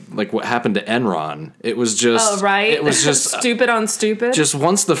like what happened to Enron. It was just It was just stupid on stupid. Just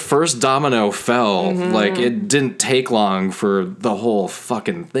once the first domino fell, like it didn't take long for the whole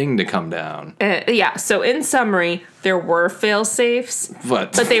fucking thing to come down. Yeah. So in summary, there were fail safes,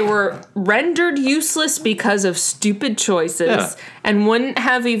 But they were rendered useless because of stupid choices, and wouldn't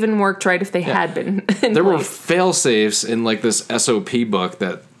have even worked right if they had been. There were fail safes in like this SOP book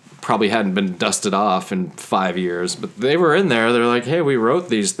that probably hadn't been dusted off in 5 years, but they were in there. They're like, hey, we wrote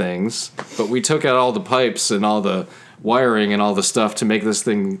these things, but we took out all the pipes and all the wiring and all the stuff to make this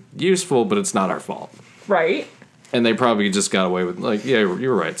thing useful, but it's not our fault. Right. And they probably just got away with like, yeah,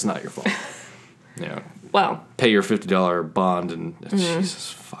 you're right, it's not your fault. Well, Pay your $50 bond and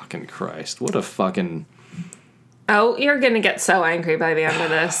Jesus fucking Christ. What a fucking... Oh, you're gonna get so angry by the end of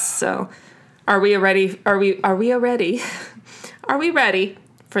this. So, are we ready? Are we ready? Are we ready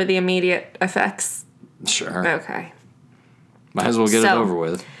for the immediate effects? Sure. Okay. Might as well get it over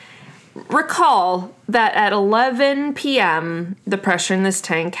with. Recall that at 11 p.m., the pressure in this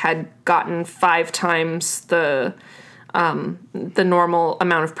tank had gotten 5 times the normal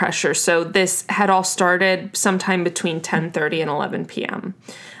amount of pressure. So this had all started sometime between 10:30 and 11 p.m.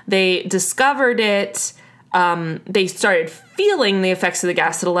 They discovered it. They started feeling the effects of the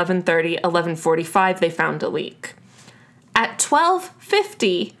gas at 11:30, 11:45. They found a leak. At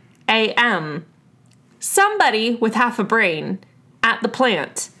 12:50 a.m., somebody with half a brain at the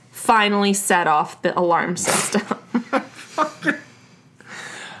plant finally set off the alarm system. Okay.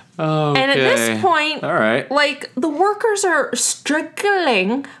 And at this point, all right, like, the workers are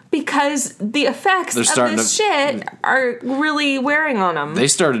struggling because the effects of this shit are really wearing on them. They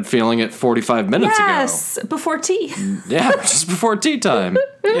started feeling it 45 minutes ago. Yes, before tea. Yeah, just before tea time,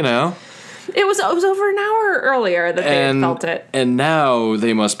 you know. It was over an hour earlier that they felt it. And now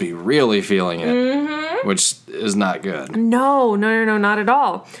they must be really feeling it, which is not good. No, not at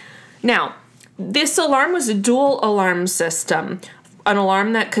all. Now, this alarm was a dual alarm system. An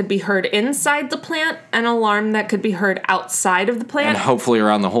alarm that could be heard inside the plant, and an alarm that could be heard outside of the plant. And hopefully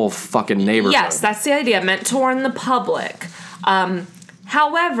around the whole fucking neighborhood. Yes, that's the idea, meant to warn the public.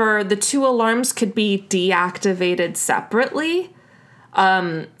 However, the 2 alarms could be deactivated separately.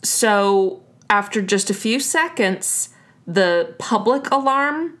 So after just a few seconds, the public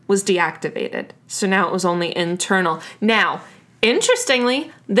alarm was deactivated. So now it was only internal. Now,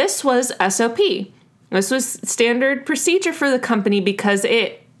 interestingly, this was SOP. This was standard procedure for the company because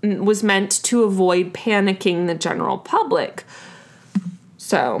it was meant to avoid panicking the general public.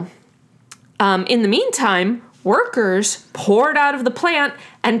 So, in the meantime, workers poured out of the plant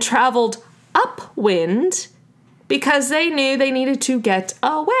and traveled upwind because they knew they needed to get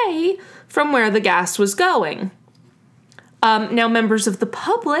away from where the gas was going. Now, members of the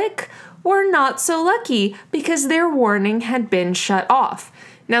public were not so lucky because their warning had been shut off.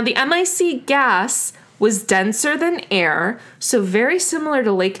 Now, the MIC gas was denser than air, so very similar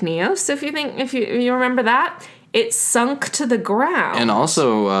to Lake Neos. If you remember that, it sunk to the ground. And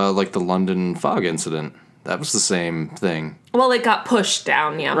also, like the London fog incident, that was the same thing. Well, it got pushed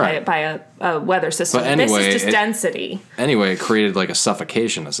down, Right. by a weather system. But anyway, this is just density. Anyway, it created like a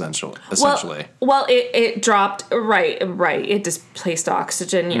suffocation, essentially. Well, it dropped, right. It displaced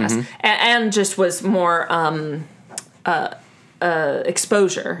oxygen, yes. And just was more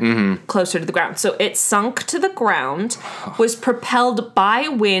exposure closer to the ground. So it sunk to the ground, was propelled by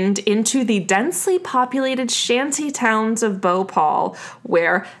wind into the densely populated shanty towns of Bhopal,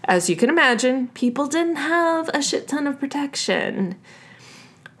 where, as you can imagine, people didn't have a shit ton of protection.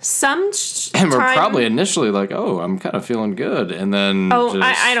 And we're probably initially like, oh, I'm kind of feeling good. And then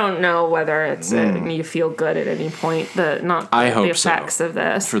I don't know whether it's you feel good at any point. The effects of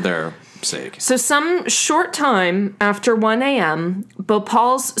this. For their sake. So some short time after 1 a.m.,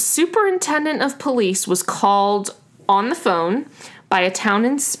 Bhopal's superintendent of police was called on the phone by a town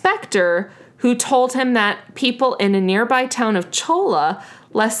inspector who told him that people in a nearby town of Chola,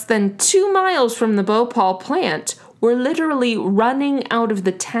 less than 2 miles from the Bhopal plant, were literally running out of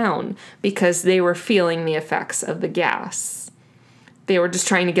the town because they were feeling the effects of the gas. They were just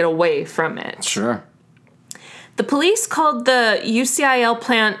trying to get away from it. Sure. The police called the UCIL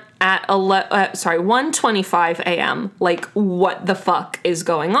plant at 1:25 a.m. Like, what the fuck is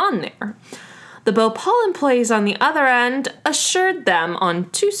going on there? The Bhopal employees on the other end assured them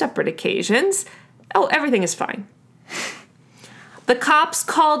on 2 separate occasions, oh, everything is fine. The cops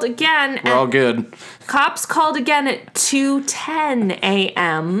called again. We're all good. Cops called again at 2:10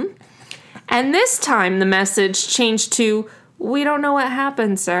 a.m. And this time the message changed to, we don't know what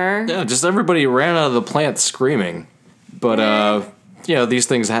happened, sir. Yeah, just everybody ran out of the plant screaming. But, these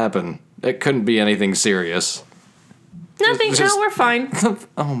things happen. It couldn't be anything serious. Nothing. No, we're fine.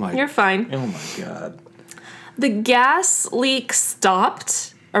 Oh my. You're fine. Oh my God. The gas leak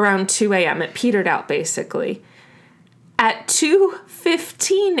stopped around 2 a.m. It petered out, basically. At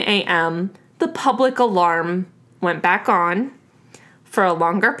 2:15 a.m., the public alarm went back on for a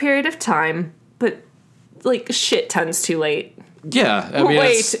longer period of time, but like shit tons too late. Yeah, I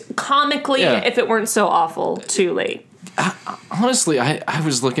mean, comically, if it weren't so awful, too late. Honestly, I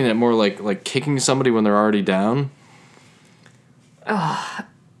was looking at more like kicking somebody when they're already down.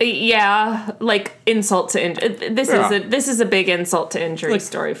 Yeah, like insult to injury. This is a big insult to injury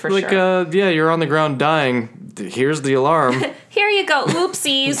story for sure. You're on the ground dying. Here's the alarm. Here you go.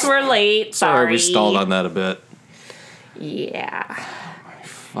 Oopsies, we're late. Sorry. We stalled on that a bit. Yeah.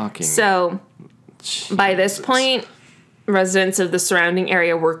 Fucking. So, by this point, residents of the surrounding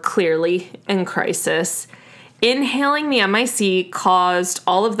area were clearly in crisis. Inhaling the MIC caused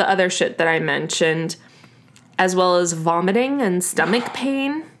all of the other shit that I mentioned, as well as vomiting and stomach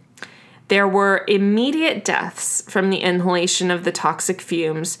pain. There were immediate deaths from the inhalation of the toxic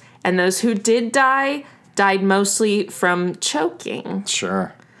fumes, and those who did die died mostly from choking.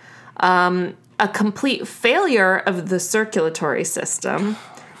 Sure. A complete failure of the circulatory system,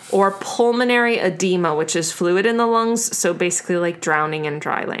 or pulmonary edema, which is fluid in the lungs, so basically like drowning in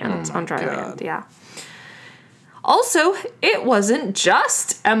dry land, land, yeah. Also, it wasn't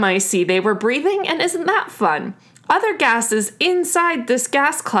just MIC they were breathing, and isn't that fun? Other gases inside this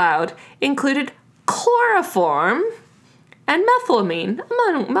gas cloud included chloroform and methylamine,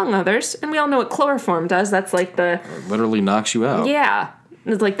 among others. And we all know what chloroform does. That's like It literally knocks you out. Yeah.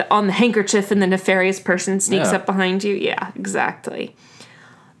 It's like on the handkerchief and the nefarious person sneaks up behind you. Yeah, exactly.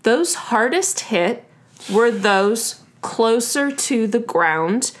 Those hardest hit were those closer to the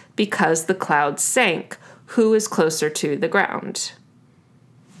ground because the cloud sank. Who is closer to the ground?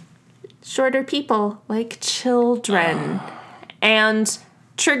 Shorter people, like children. And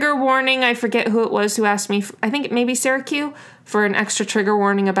trigger warning, I forget who it was who asked me, I think maybe Sarah Q, for an extra trigger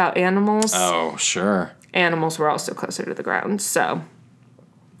warning about animals. Oh, sure. Animals were also closer to the ground. So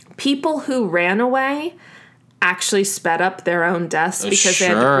people who ran away actually sped up their own deaths because they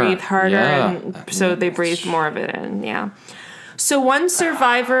had to breathe harder. And so they breathed more of it in, yeah. So one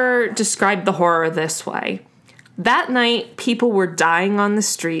survivor described the horror this way. That night, people were dying on the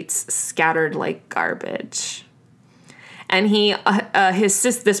streets, scattered like garbage. And this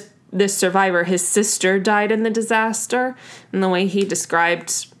survivor, his sister died in the disaster. And the way he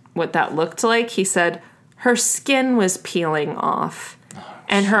described what that looked like, he said her skin was peeling off.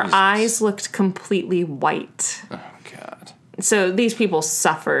 And her eyes looked completely white. Oh, God. So these people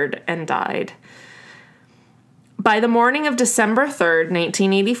suffered and died. By the morning of December 3rd,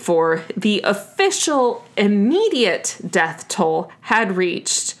 1984, the official immediate death toll had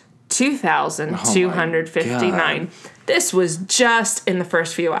reached 2,259. This was just in the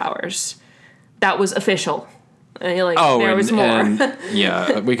first few hours. That was official. There was more.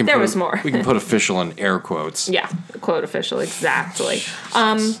 Yeah, we can. Was more. We can put official in air quotes. Yeah, quote official, exactly.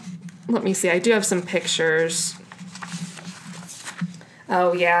 Let me see. I do have some pictures.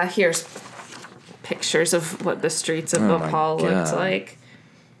 Oh yeah, here's pictures of what the streets of Bhopal looked like.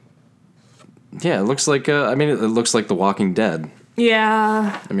 Yeah, it looks like. It looks like The Walking Dead.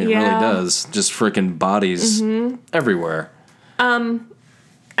 Yeah. It really does. Just freaking bodies everywhere.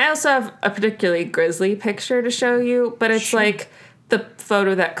 I also have a particularly grisly picture to show you, but it's like the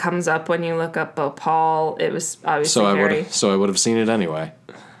photo that comes up when you look up Bhopal. It was obviously So I would have seen it anyway.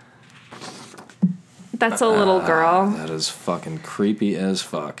 That's a little girl. That is fucking creepy as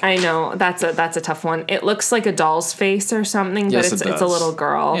fuck. I know. That's a tough one. It looks like a doll's face or something, but Yes, it's it does. a little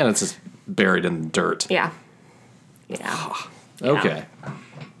girl. Yeah, it's just buried in the dirt. Yeah. Yeah. Okay.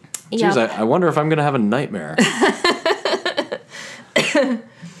 Jeez, I wonder if I'm going to have a nightmare.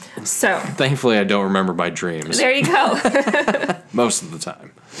 So. Thankfully, I don't remember my dreams. There you go. Most of the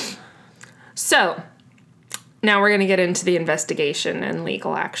time. So, now we're going to get into the investigation and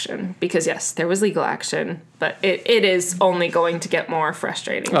legal action. Because, yes, there was legal action, but it is only going to get more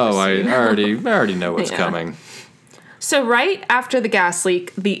frustrating. Oh, I already know what's coming. So right after the gas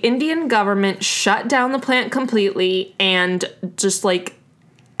leak, the Indian government shut down the plant completely and just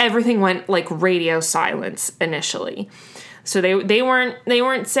everything went radio silence initially. So they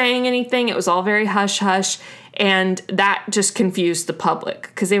weren't saying anything. It was all very hush hush, and that just confused the public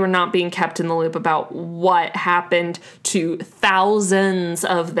because they were not being kept in the loop about what happened to thousands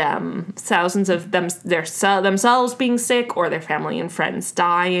of them themselves being sick or their family and friends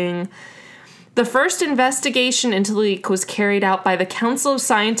dying. The first investigation into the leak was carried out by the Council of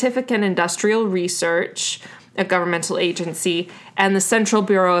Scientific and Industrial Research, a governmental agency, and the Central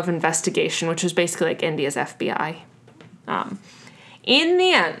Bureau of Investigation, which was basically like India's FBI. In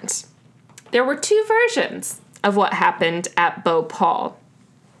the end, there were two versions of what happened at Bhopal.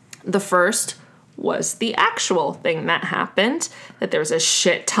 The first was the actual thing that happened, that there was a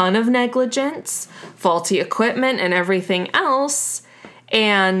shit ton of negligence, faulty equipment, and everything else,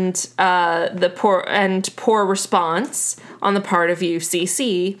 and the poor response on the part of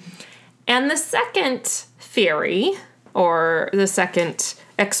UCC. And the second theory, or the second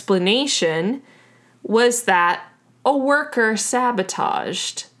explanation, was that a worker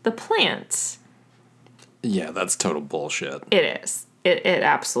sabotaged the plant. Yeah, that's total bullshit. It is. It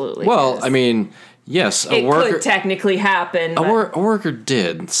absolutely is. Well, I mean, yes, a worker... It could technically happen. A worker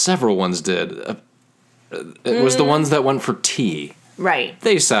did. Several ones did. It was the ones that went for tea. Right.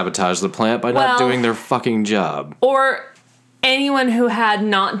 They sabotaged the plant by not doing their fucking job. Or anyone who had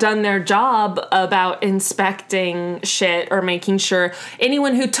not done their job about inspecting shit or making sure,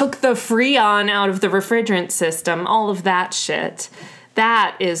 anyone who took the Freon out of the refrigerant system, all of that shit.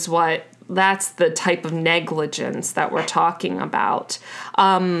 That's the type of negligence that we're talking about.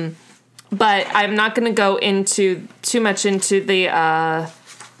 But I'm not going to go into too much into the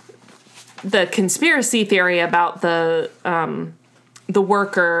conspiracy theory about the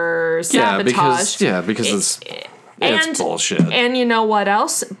worker sabotage. Because it's bullshit. And you know what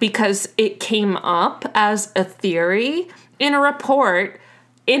else? Because it came up as a theory in a report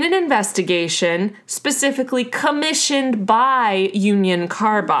in an investigation specifically commissioned by Union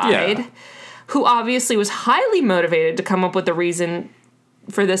Carbide, who obviously was highly motivated to come up with a reason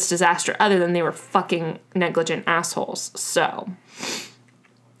for this disaster other than they were fucking negligent assholes. So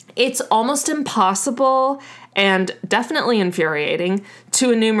it's almost impossible and definitely infuriating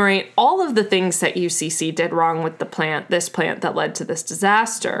to enumerate all of the things that UCC did wrong with this plant that led to this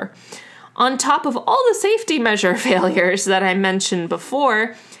disaster. On top of all the safety measure failures that I mentioned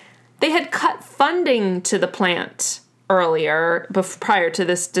before, they had cut funding to the plant earlier, prior to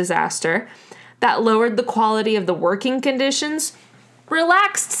this disaster, that lowered the quality of the working conditions,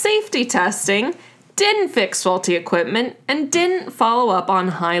 relaxed safety testing, didn't fix faulty equipment, and didn't follow up on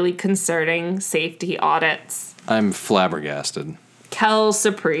highly concerning safety audits. I'm flabbergasted. Quelle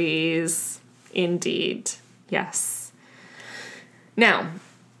surprise. Indeed. Yes. Now,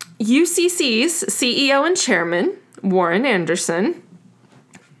 UCC's CEO and chairman, Warren Anderson,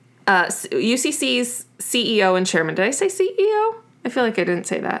 UCC's CEO and chairman, did I say CEO? I feel like I didn't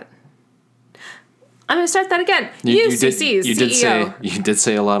say that. I'm going to start that again. UCC's CEO. You did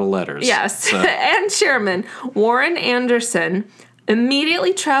say a lot of letters. Yes. So. And chairman, Warren Anderson,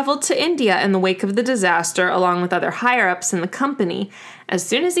 immediately traveled to India in the wake of the disaster, along with other higher-ups in the company. As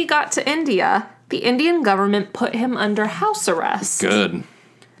soon as he got to India, the Indian government put him under house arrest. Good.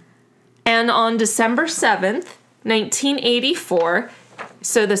 And on December 7th, 1984,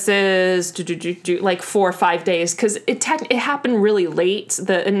 so this is like 4 or 5 days, because it happened really late.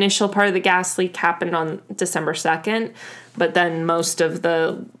 The initial part of the gas leak happened on December 2nd, but then most of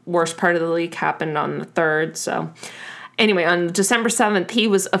the worst part of the leak happened on the 3rd. So anyway, on December 7th, he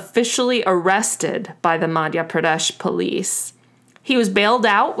was officially arrested by the Madhya Pradesh police. He was bailed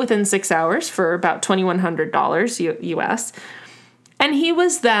out within 6 hours for about $2,100 US, and he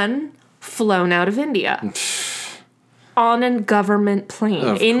was then flown out of India. On a government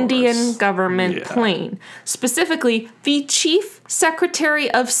plane, Indian government plane. Specifically, the Chief Secretary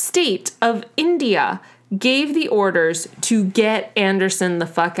of State of India gave the orders to get Anderson the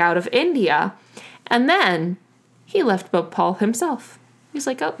fuck out of India. And then he left Bhopal himself. He's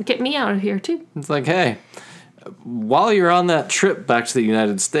like, oh, get me out of here too. It's like, hey, while you're on that trip back to the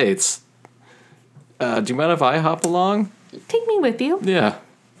United States, do you mind if I hop along? Take me with you. Yeah.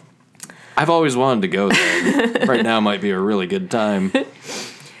 I've always wanted to go there. Right now might be a really good time.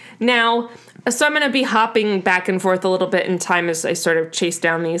 Now, so I'm going to be hopping back and forth a little bit in time as I sort of chase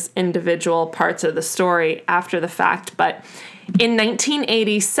down these individual parts of the story after the fact. But in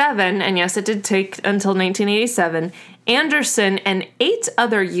 1987, and yes, it did take until 1987, Anderson and 8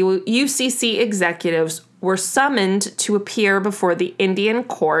 other UCC executives were summoned to appear before the Indian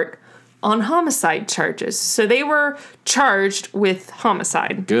court on homicide charges. So they were charged with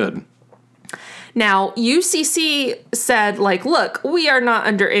homicide. Good. Now, UCC said, like, look, we are not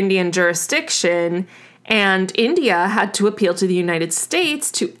under Indian jurisdiction, and India had to appeal to the United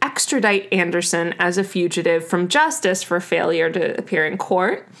States to extradite Anderson as a fugitive from justice for failure to appear in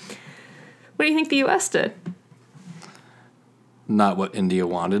court. What do you think the U.S. did? Not what India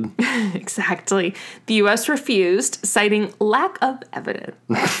wanted. Exactly. The U.S. refused, citing lack of evidence.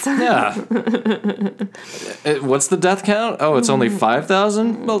 Yeah. What's the death count? Oh, it's only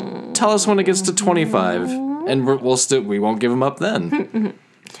 5,000? Well, tell us when it gets to 25, and we won't give them up then.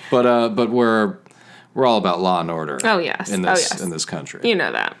 But we're all about law and order. Oh yes. In this country. You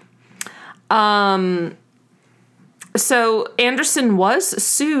know that. So Anderson was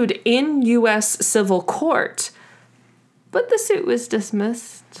sued in U.S. civil court, but the suit was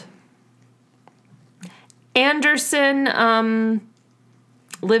dismissed. Anderson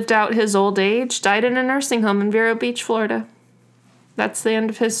lived out his old age, died in a nursing home in Vero Beach, Florida. That's the end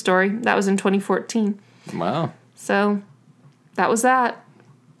of his story. That was in 2014. Wow. So that was that.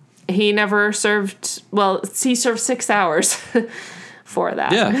 He never served, well, he served 6 hours for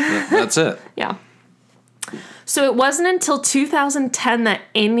that. Yeah, that's it. Yeah. So it wasn't until 2010 that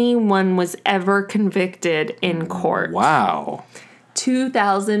anyone was ever convicted in court. Wow.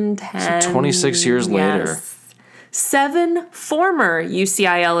 2010. So 26 years later. 7 former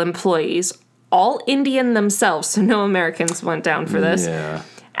UCIL employees, all Indian themselves, so no Americans went down for this. Yeah.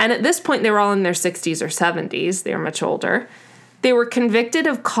 And at this point, they were all in their 60s or 70s. They were much older. They were convicted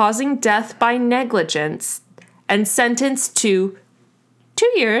of causing death by negligence and sentenced to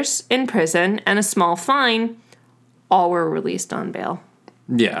 2 years in prison and a small fine. All were released on bail.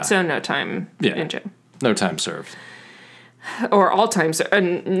 Yeah. So no time in jail. No time served. Or all time served.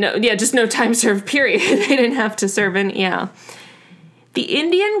 Just no time served, period. They didn't have to serve any. Yeah. The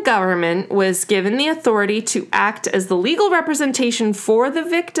Indian government was given the authority to act as the legal representation for the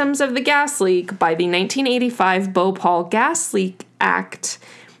victims of the gas leak by the 1985 Bhopal Gas Leak Act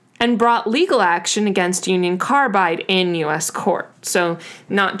and brought legal action against Union Carbide in U.S. court. So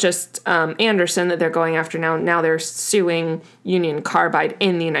not just Anderson that they're going after now. Now they're suing Union Carbide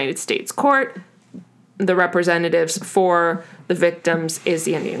in the United States court. The representatives for the victims is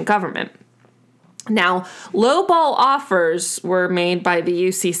the Indian government. Now, lowball offers were made by the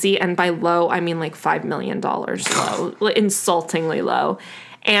UCC, and by low, I mean like $5 million low, insultingly low,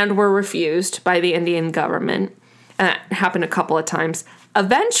 and were refused by the Indian government. It happened a couple of times.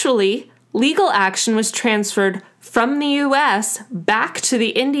 Eventually, legal action was transferred from the U.S. back to the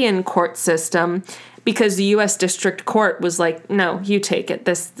Indian court system because the U.S. District Court was like, no, you take it.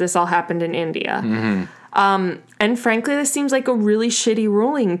 This all happened in India. Mm-hmm. And frankly, this seems like a really shitty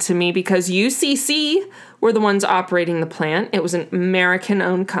ruling to me because UCC were the ones operating the plant. It was an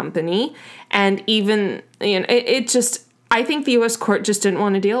American-owned company. And even, it just, I think the U.S. court just didn't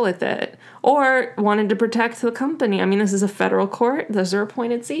want to deal with it or wanted to protect the company. I mean, this is a federal court. Those are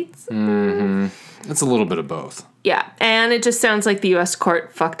appointed seats. It's a little bit of both. Yeah, and it just sounds like the U.S.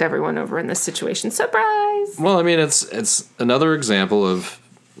 court fucked everyone over in this situation. Surprise! Well, I mean, it's another example of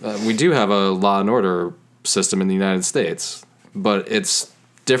we do have a law and order system in the United States, but it's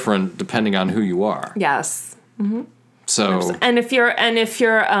different depending on who you are. Yes. So, And if you're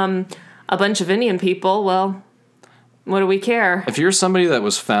a bunch of Indian people, well, what do we care? if you're somebody that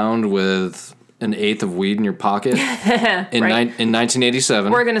was found with an eighth of weed in your pocket in Right. in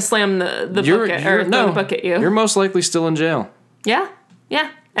 1987, We're gonna slam the bucket or throw the book at you. You're most likely still in jail. Yeah.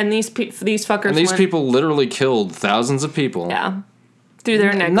 And these fuckers. And these went, people literally killed thousands of people. Yeah. Through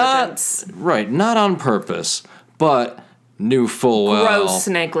their negligence. Not on purpose, but knew full well. Gross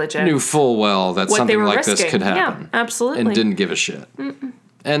negligence. Knew full well that What they something were like this risking. could happen. Yeah, absolutely. And didn't give a shit.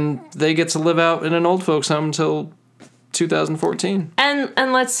 And they get to live out in an old folks home until 2014.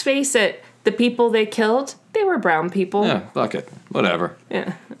 And let's face it, the people they killed, they were brown people. Yeah, fuck it. Whatever.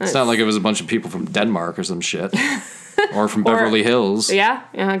 Yeah. It's not like it was a bunch of people from Denmark or some shit. Or from Beverly Hills. Yeah,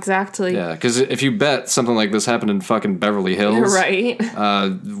 exactly. Yeah, because if you bet something like this happened in fucking Beverly Hills, Right.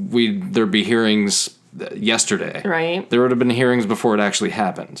 there'd be hearings yesterday. Right. There would have been hearings before it actually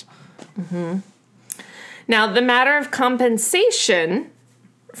happened. Now, the matter of compensation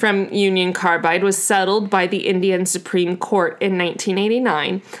from Union Carbide was settled by the Indian Supreme Court in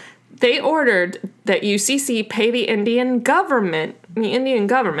 1989. They ordered that UCC pay the Indian government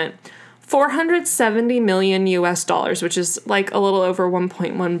 $470 million US dollars, which is like a little over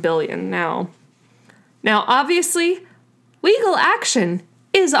 1.1 billion now. Now, obviously, legal action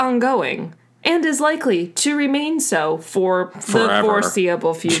is ongoing and is likely to remain so for the Forever.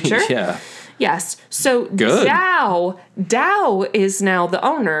 foreseeable future. Yeah. Yes. So Good. Dow is now the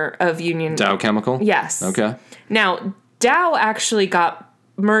owner of Union. Dow Chemical? Yes. Okay. Now, Dow actually got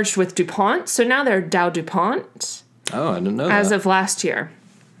merged with DuPont, so now they're Dow DuPont Oh, I didn't know as that. of last year.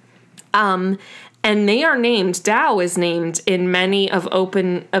 And they are named, Dow is named in many of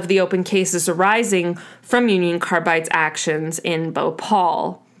the open cases arising from Union Carbide's actions in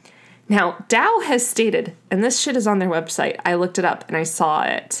Bhopal. Now, Dow has stated, and this shit is on their website, I looked it up and I saw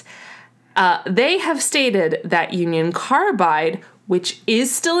it. They have stated that Union Carbide, which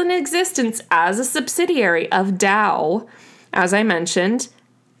is still in existence as a subsidiary of Dow, as I mentioned,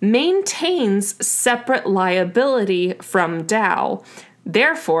 maintains separate liability from Dow.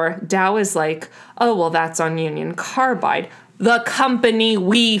 Therefore, Dow is like, oh, well, that's on Union Carbide, the company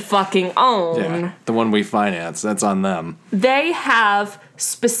we fucking own. Yeah, the one we finance. That's on them. They have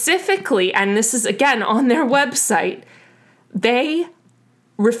specifically, and this is again on their website, they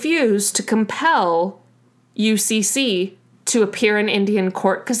refuse to compel UCC to appear in Indian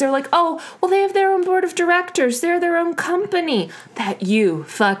court because they're like, oh, well, they have their own board of directors. They're their own company that you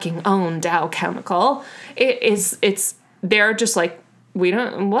fucking own, Dow Chemical. They're just like, we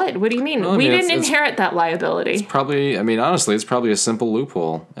don't, what do you mean? Well, I we mean, didn't inherit that liability. Probably, I mean, honestly, it's probably a simple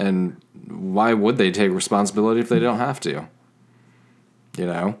loophole. And why would they take responsibility if they don't have to? You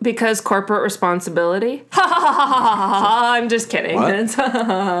know? Because corporate responsibility? Ha ha ha ha ha ha ha. I'm just kidding. What? Is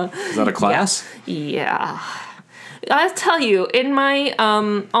that a class? Yeah. I'll tell you, in my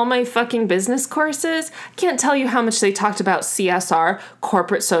all my fucking business courses, I can't tell you how much they talked about CSR,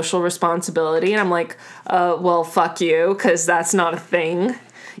 corporate social responsibility, and I'm like, well, fuck you, because that's not a thing.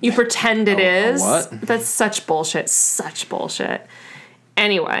 You pretend it is. What? That's such bullshit. Such bullshit.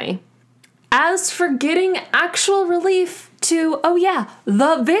 Anyway, as for getting actual relief to,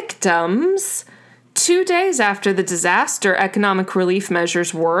 the victims, 2 days after the disaster, economic relief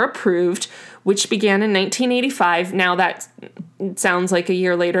measures were approved, which began in 1985. Now that sounds like a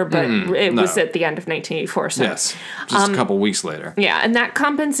year later, but it was at the end of 1984. So. Yes. Just a couple weeks later. Yeah, and that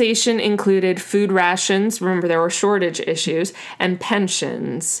compensation included food rations. Remember, there were shortage issues, and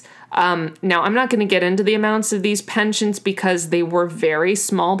pensions. Now, I'm not going to get into the amounts of these pensions because they were very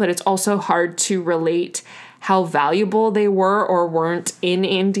small, but it's also hard to relate how valuable they were or weren't in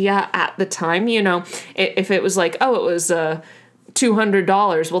India at the time. You know, if it was like, oh, it was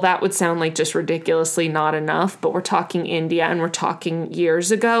 $200, well, that would sound like just ridiculously not enough, but we're talking India and we're talking years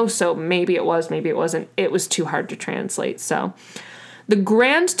ago, so maybe it was, maybe it wasn't. It was too hard to translate. So the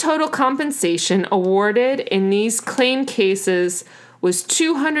grand total compensation awarded in these claim cases was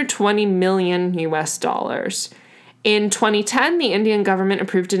 $220 million US dollars. In 2010, the Indian government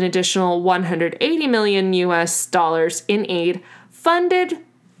approved an additional $180 million US dollars in aid funded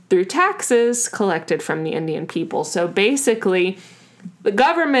through taxes collected from the Indian people. So basically, the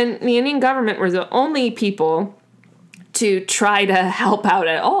Indian government were the only people to try to help out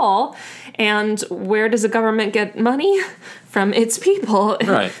at all. And where does the government get money? From its people.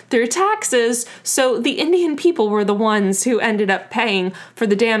 Right. Through taxes. So the Indian people were the ones who ended up paying for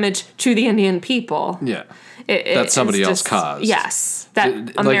the damage to the Indian people. Yeah. That somebody else caused. Yes.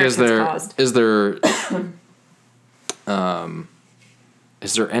 That Americans caused. Is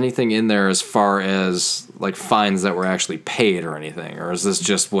there anything in there as far as like fines that were actually paid or anything, or is this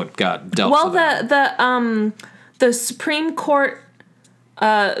just what got dealt? Well, to them? the Supreme Court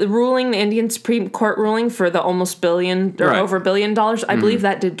ruling, the Indian Supreme Court ruling for the almost billion or over $1 billion, I believe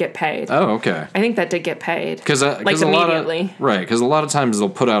that did get paid. Oh, okay. I think that did get paid. Because immediately. Because a lot of times they'll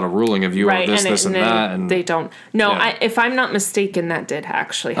put out a ruling of you owe this, and that. And they don't. No, yeah. if I'm not mistaken, that did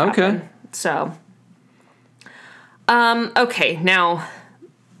actually happen. Okay. So, okay, now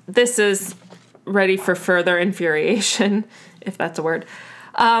this is ready for further infuriation, if that's a word.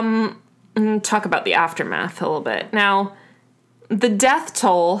 Talk about the aftermath a little bit. Now, the death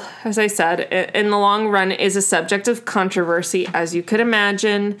toll, as I said, in the long run is a subject of controversy, as you could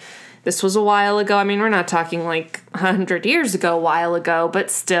imagine. This was a while ago. I mean, we're not talking like 100 years ago, a while ago,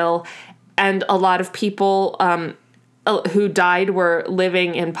 but still. And a lot of people who died were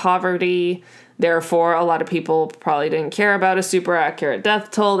living in poverty. Therefore, a lot of people probably didn't care about a super accurate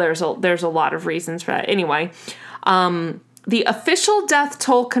death toll. There's a lot of reasons for that. Anyway, the official death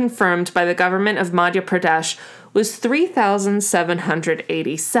toll confirmed by the government of Madhya Pradesh was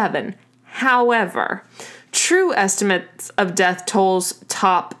 3,787. However, true estimates of death tolls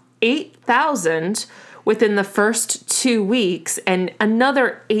top 8,000 within the first 2 weeks, and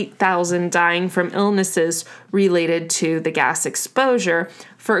another 8,000 dying from illnesses related to the gas exposure,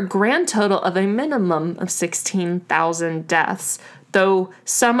 for a grand total of a minimum of 16,000 deaths, though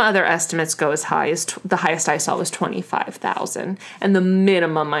some other estimates go as high as the highest I saw was 25,000, and the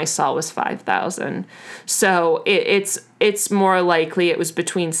minimum I saw was 5,000. So it's more likely it was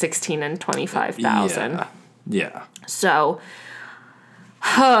between 16 and 25,000. Yeah. So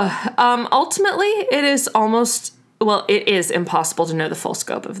ultimately, it is impossible to know the full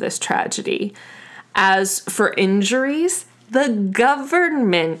scope of this tragedy. As for injuries, the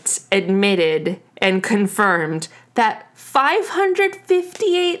government admitted and confirmed that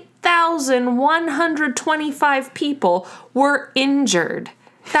 558,125 people were injured.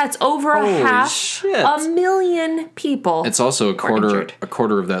 That's over half a million people. It's also a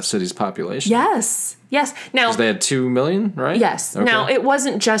quarter of that city's population. Yes. Now, because they had 2 million, right? Yes. Okay. Now, it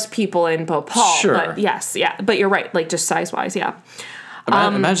wasn't just people in Bhopal. Sure. But yes, yeah. But you're right, like just size-wise, yeah.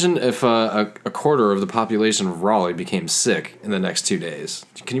 Imagine if a quarter of the population of Raleigh became sick in the next 2 days.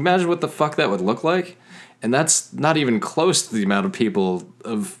 Can you imagine what the fuck that would look like? And that's not even close to the amount of people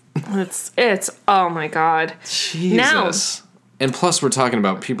of... It's oh my God. Jesus. Now, and plus we're talking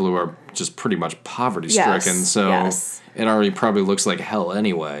about people who are just pretty much poverty-stricken, it already probably looks like hell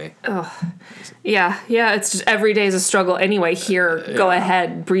anyway. Yeah, it's just every day is a struggle anyway. Here, go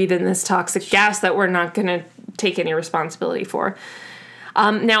ahead, breathe in this toxic gas that we're not going to take any responsibility for.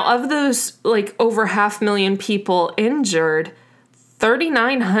 Now, of those, like, over 500,000 people injured,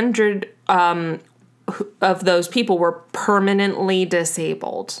 3,900 of those people were permanently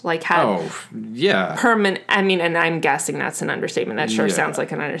disabled. Like, had permanent. I mean, and I'm guessing that's an understatement. That sure sounds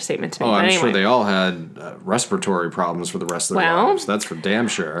like an understatement to me. I'm sure they all had respiratory problems for the rest of their lives. That's for damn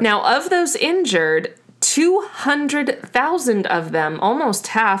sure. Now, of those injured, 200,000 of them, almost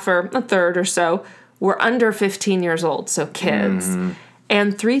half or a third or so, were under 15 years old, so kids. Mm-hmm.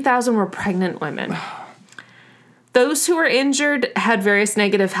 And 3,000 were pregnant women. Those who were injured had various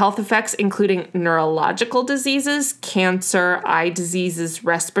negative health effects, including neurological diseases, cancer, eye diseases,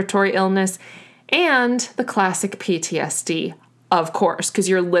 respiratory illness, and the classic PTSD, of course, because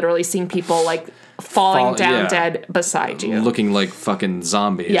you're literally seeing people, like, falling down dead beside you. Looking like fucking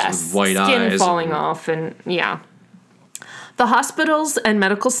zombies with white eyes. Skin falling off, and The hospitals and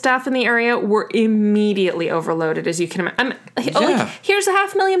medical staff in the area were immediately overloaded, as you can imagine. Here's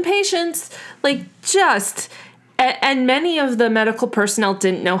 500,000 patients. And many of the medical personnel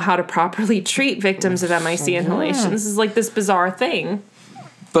didn't know how to properly treat victims of MIC inhalation. This is like this bizarre thing.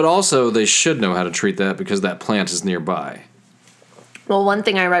 But also, they should know how to treat that because that plant is nearby. Well, one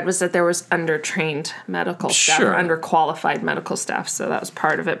thing I read was that there was undertrained medical staff or underqualified medical staff, so that was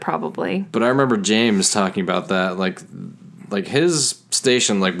part of it probably. But I remember James talking about that, like his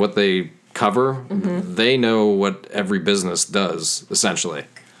station, like what they cover, they know what every business does, essentially.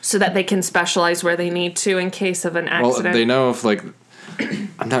 So that they can specialize where they need to in case of an accident? Well, they know if, like,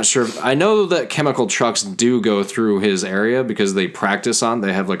 I'm not sure. I know that chemical trucks do go through his area because they practice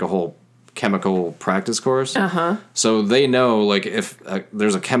they have, like, a whole chemical practice course. Uh-huh. So they know, like, if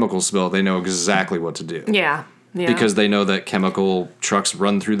there's a chemical spill, they know exactly what to do. Yeah. Because they know that chemical trucks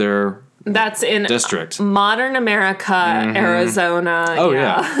run through their That's in district. modern America, Arizona. Oh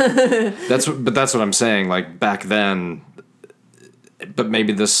yeah. That's what I'm saying. Like back then, but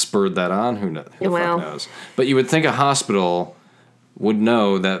maybe this spurred that on. Who knows? Who the fuck knows? But you would think a hospital would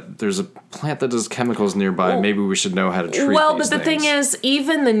know that there's a plant that does chemicals nearby. Maybe we should know how to treat these the things. thing is,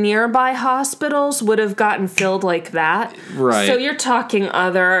 even the nearby hospitals would have gotten filled like that. Right. So you're talking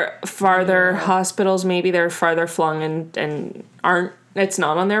other farther hospitals. Maybe they're farther flung and aren't. It's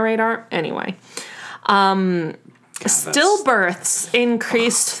not on their radar anyway. Stillbirths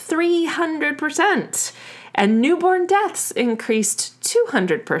increased 300%, and newborn deaths increased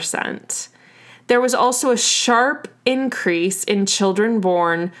 200%. There was also a sharp increase in children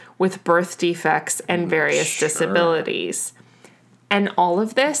born with birth defects and various disabilities. And all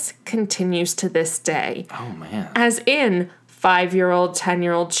of this continues to this day. Oh, man. As in, 5-year-old,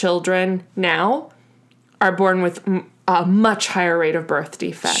 10-year-old children now are born with a much higher rate of birth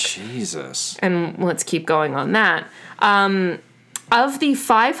defects. Jesus. And let's keep going on that. Of the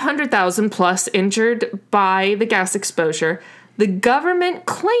 500,000 plus injured by the gas exposure, the government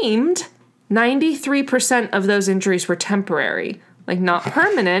claimed 93% of those injuries were temporary, like not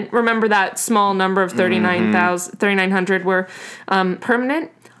permanent. Remember that small number of 3,900 were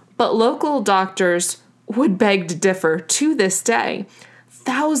permanent? But local doctors would beg to differ to this day.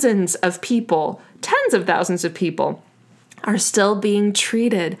 Thousands of people, tens of thousands of people, are still being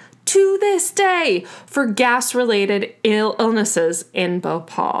treated to this day for gas-related illnesses in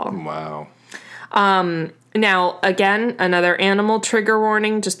Bhopal. Wow. Now, again, another animal trigger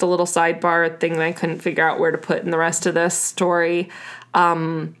warning, just a little sidebar thing that I couldn't figure out where to put in the rest of this story.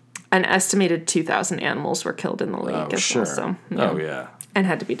 An estimated 2,000 animals were killed in the lake as well. So, Oh, yeah. And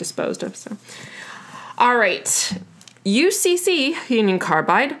had to be disposed of. So, all right. UCC, Union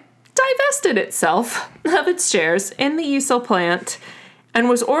Carbide, divested itself of its shares in the USIL plant and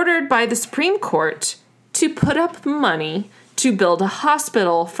was ordered by the Supreme Court to put up money to build a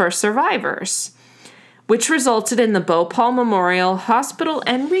hospital for survivors, which resulted in the Bhopal Memorial Hospital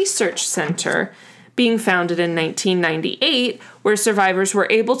and Research Center being founded in 1998, where survivors were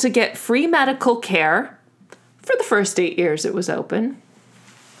able to get free medical care for the first 8 years it was open.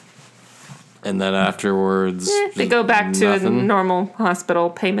 And then afterwards... They go back to a nothing? normal hospital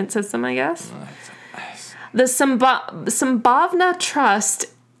payment system, I guess. The Sambhavna Trust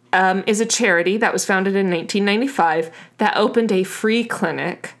is a charity that was founded in 1995 that opened a free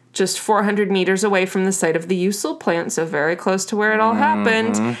clinic just 400 meters away from the site of the USIL plant, so very close to where it all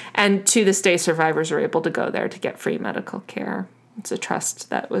happened. And to this day, survivors are able to go there to get free medical care. It's a trust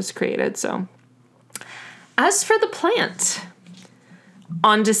that was created. So, as for the plant,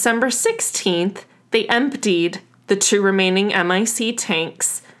 on December 16th, they emptied the 2 remaining MIC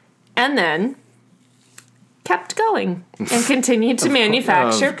tanks and then kept going and continued to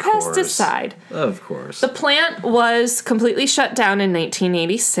manufacture pesticide. Of course. The plant was completely shut down in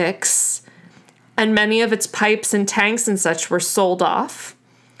 1986, and many of its pipes and tanks and such were sold off.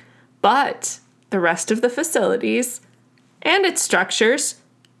 But the rest of the facilities and its structures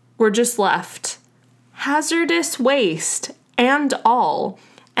were just left. Hazardous waste and all,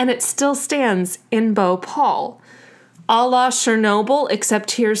 and it still stands in Bhopal. A la Chernobyl,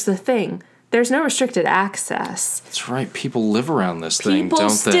 except here's the thing. There's no restricted access. That's right. People live around this thing, don't they? People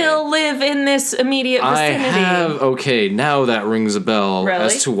still live in this immediate vicinity. Okay, now that rings a bell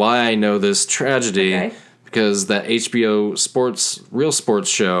as to why I know this tragedy. Okay. Because that HBO Real Sports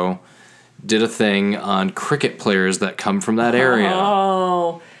show did a thing on cricket players that come from that area.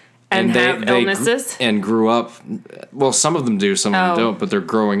 Oh. And have illnesses? And grew up. Well, some of them do, some of them don't, but they're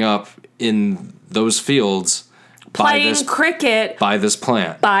growing up in those fields. Playing cricket by this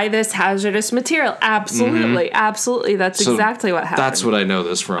plant. By this hazardous material. Absolutely. Mm-hmm. Absolutely. That's exactly what happened. That's what I know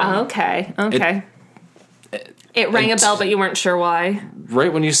this from. Okay. It rang a bell, but you weren't sure why.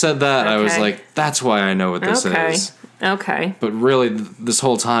 Right when you said that, I was like, that's why I know what this is. Okay. But really, this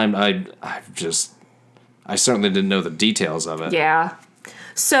whole time, I certainly didn't know the details of it. Yeah.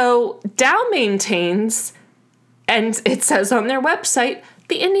 So Dow maintains, and it says on their website,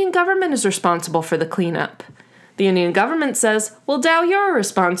 the Indian government is responsible for the cleanup. The Indian government says, well, Dow, you're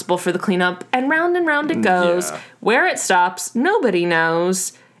responsible for the cleanup, and round it goes. Yeah. Where it stops, nobody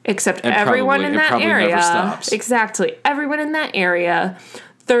knows, except everyone in that area. Never stops. Exactly. Everyone in that area,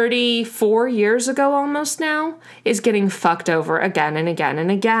 34 years ago almost now, is getting fucked over again and again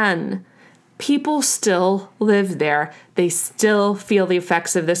and again. People still live there. They still feel the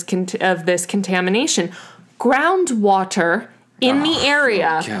effects of this contamination. Groundwater in the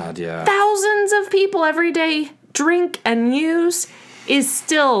area. God, yeah. Thousands of people every day drink and use is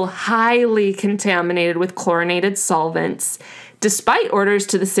still highly contaminated with chlorinated solvents. despite orders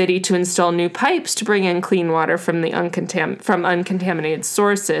to the city to install new pipes to bring in clean water from uncontaminated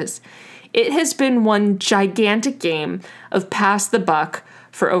sources. It has been one gigantic game of pass the buck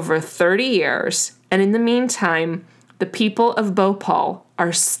for over 30 years, and in the meantime, the people of Bhopal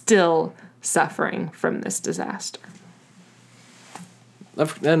are still suffering from this disaster.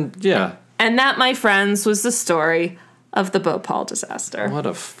 And yeah. And that, my friends, was the story of the Bhopal disaster. What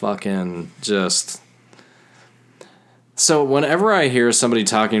a fucking just... So whenever I hear somebody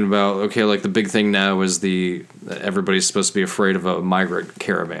talking about, okay, like the big thing now is that everybody's supposed to be afraid of a migrant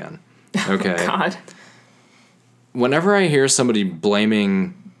caravan. Okay. Oh, God. Whenever I hear somebody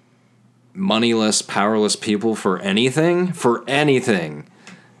blaming moneyless, powerless people for anything,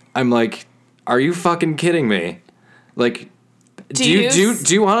 I'm like, are you fucking kidding me? Like, do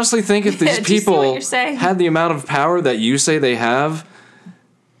you honestly think if these people had the amount of power that you say they have,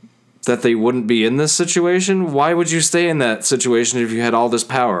 that they wouldn't be in this situation? Why would you stay in that situation if you had all this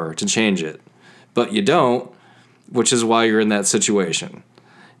power to change it? But you don't, which is why you're in that situation.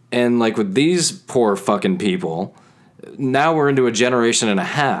 And like with these poor fucking people, now we're into a generation and a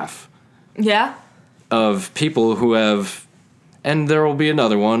half. Yeah. Of people who have, and there will be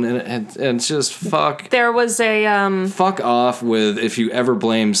another one, and it's just fuck. There was a fuck off with if you ever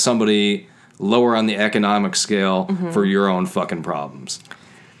blame somebody lower on the economic scale for your own fucking problems.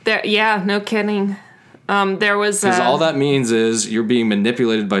 Yeah, no kidding. There was because all that means is you're being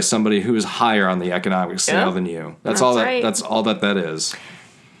manipulated by somebody who is higher on the economic scale than you. That's all right. That's all that is.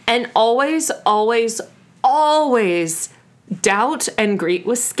 And always, always, always doubt and greet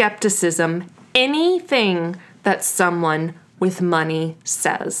with skepticism anything that someone with money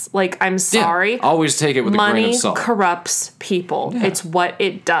says. Like, I'm sorry. Always take it with a grain of salt. Money corrupts people. Yeah. It's what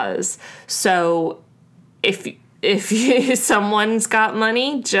it does. So if someone's got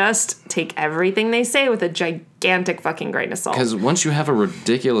money, just take everything they say with a gigantic fucking grain of salt. Because once you have a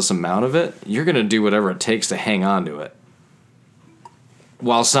ridiculous amount of it, you're going to do whatever it takes to hang on to it,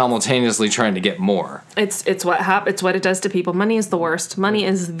 while simultaneously trying to get more. It's what it does to people. Money is the worst. Money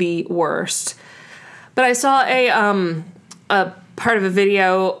is the worst. But I saw a part of a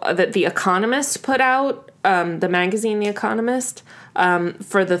video that The Economist put out, the magazine The Economist,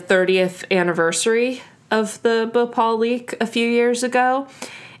 for the 30th anniversary of the Bhopal leak a few years ago.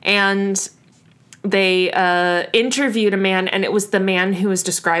 And they interviewed a man, and it was the man who was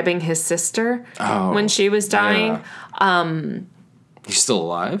describing his sister when she was dying. Yeah. He's still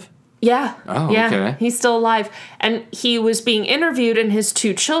alive? Yeah. Oh, yeah, okay. He's still alive. And he was being interviewed, and his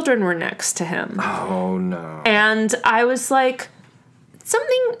 2 children were next to him. Oh, no. And I was like,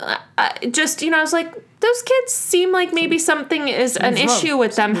 I was like, those kids seem like maybe something is an issue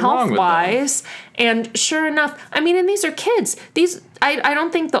with them health-wise. And sure enough, I mean, and these are kids. I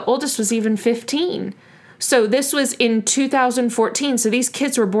don't think the oldest was even 15. So this was in 2014. So these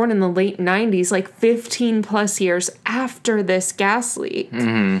kids were born in the late 90s, like 15 plus years after this gas leak.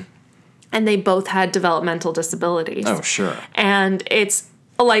 Mm-hmm. And they both had developmental disabilities. Oh, sure. And it's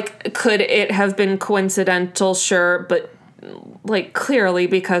like, could it have been coincidental? Sure. But like clearly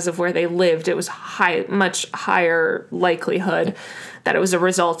because of where they lived, it was much higher likelihood that it was a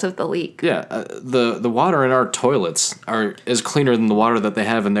result of the leak. Yeah. The water in our toilets is cleaner than the water that they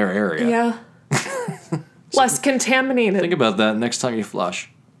have in their area. Yeah. Less contaminated. Think about that next time you flush.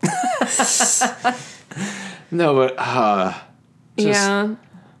 No, but yeah.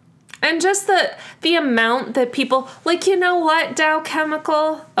 And just the amount that people, like, you know what, Dow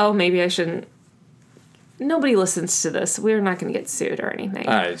Chemical? Oh, maybe I shouldn't. Nobody listens to this. We're not going to get sued or anything.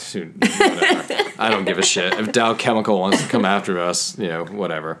 Whatever. I don't give a shit. If Dow Chemical wants to come after us,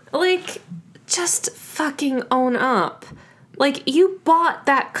 whatever. Like, just fucking own up. Like, you bought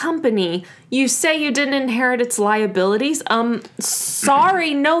that company. You say you didn't inherit its liabilities.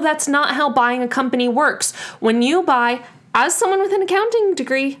 Sorry, no, that's not how buying a company works. When you buy, as someone with an accounting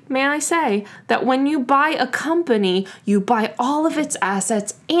degree, may I say, that when you buy a company, you buy all of its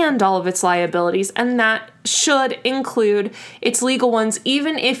assets and all of its liabilities, and that should include its legal ones,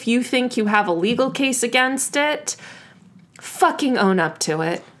 even if you think you have a legal case against it. Fucking own up to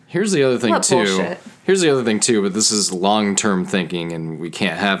it. Here's the other thing, what too. Bullshit. Here's the other thing, too, but this is long-term thinking, and we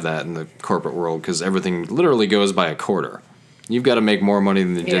can't have that in the corporate world because everything literally goes by a quarter. You've got to make more money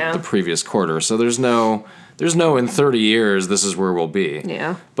than you did the previous quarter, so there's no in 30 years this is where we'll be.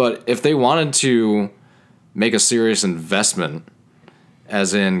 Yeah. But if they wanted to make a serious investment,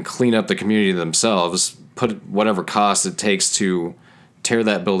 as in clean up the community themselves, put whatever cost it takes to tear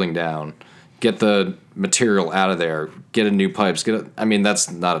that building down, get the material out of there, get a new pipes,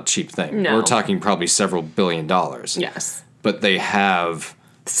 that's not a cheap thing. No. We're talking probably several $1 billion. Yes. But they have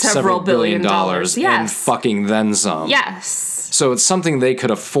several $1 billion. Yes. And fucking then some. Yes. So it's something they could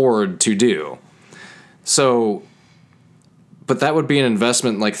afford to do. So, but that would be an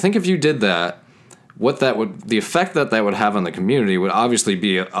investment. Like, think if you did that, the effect that would have on the community would obviously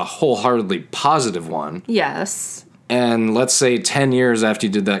be a wholeheartedly positive one. Yes. And let's say 10 years after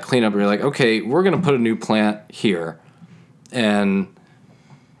you did that cleanup, you're like, okay, we're going to put a new plant here and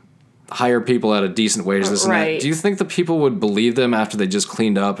hire people at a decent wage, this and that. Do you think the people would believe them after they just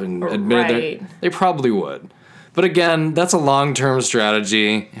cleaned up and admitted They probably would. But again, that's a long-term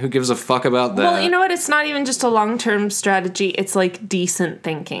strategy. Who gives a fuck about that? Well, you know what? It's not even just a long-term strategy. It's like decent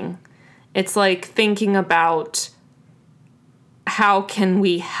thinking. It's like thinking about how can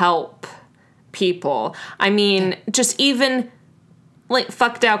we help people. I mean, just even like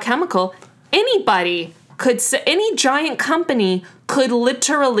fuck Dow Chemical, anybody could say, any giant company could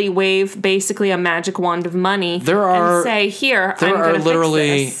literally wave basically a magic wand of money and say, here, I'm going to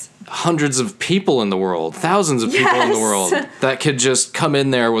literally fix this. Hundreds of people in the world, thousands of people in the world that could just come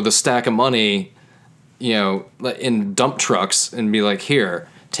in there with a stack of money, you know, in dump trucks and be like, here,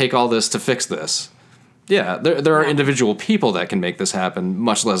 take all this to fix this. Yeah, there are individual people that can make this happen,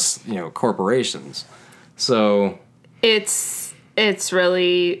 much less, you know, corporations. So it's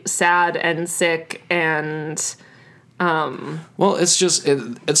really sad and sick and well,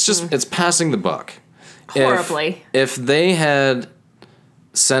 it's passing the buck. Horribly. If they had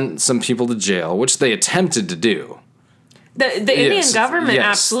sent some people to jail, which they attempted to do. The Indian government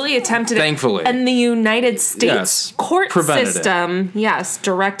absolutely attempted Thankfully. it. And the United States court system,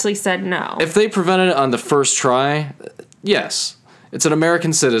 directly said no. If they prevented it on the first try, yes. It's an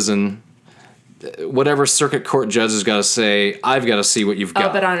American citizen. Whatever circuit court judge has got to say, I've got to see what you've got.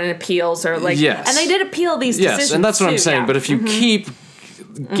 Oh, but on an appeals or like... Yes. And they did appeal these decisions, yes, and that's what I'm saying. Yeah. But if you keep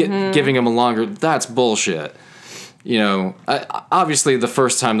giving them a longer... That's bullshit. You know, obviously the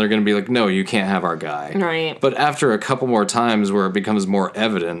first time they're going to be like, no, you can't have our guy. Right. But after a couple more times where it becomes more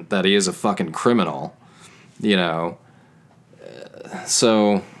evident that he is a fucking criminal, you know,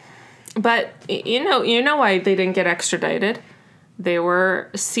 so... But, you know why they didn't get extradited? They were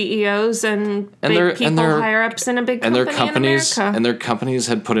CEOs and big people, higher-ups in a big company in America. And their companies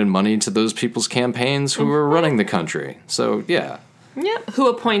had put in money to those people's campaigns who were running the country. So, yeah. Yeah, who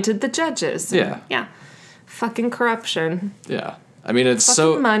appointed the judges. Yeah. Yeah. Fucking corruption. Yeah. I mean, it's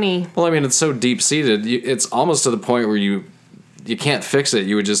fucking money. Well, I mean, it's so deep-seated. It's almost to the point where you can't fix it.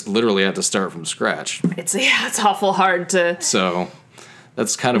 You would just literally have to start from scratch. It's awful hard to... So,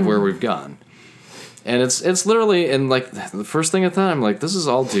 that's kind of where we've gone. And it's literally, and like the first thing I thought, I'm like, this is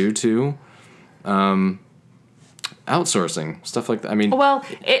all due to outsourcing, stuff like that. I mean, well,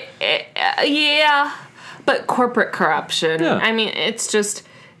 yeah, but corporate corruption. Yeah. I mean, it's just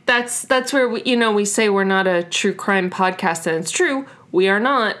that's where we say we're not a true crime podcast, and it's true, we are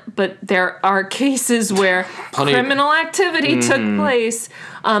not. But there are cases where criminal activity took place.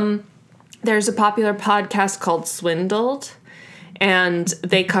 There's a popular podcast called Swindled. And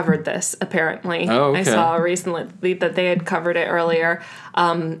they covered this, apparently. Oh, okay. I saw recently that they had covered it earlier.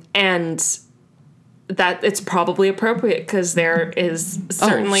 And that it's probably appropriate because there is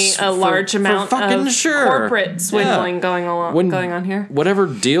certainly a large amount of corporate swindling going on here. Whatever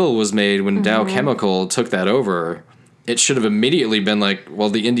deal was made when Dow Chemical took that over, it should have immediately been like, well,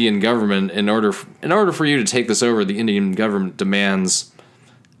 the Indian government, in order for you to take this over, the Indian government demands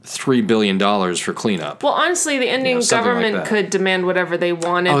 $3 billion for cleanup. Well, honestly, the Indian government could demand whatever they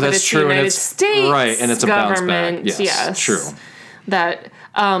wanted, but it's true. the United States right, and it's a government. Bounce back. Yes, true. That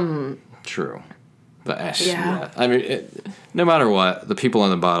true. But I mean, no matter what, the people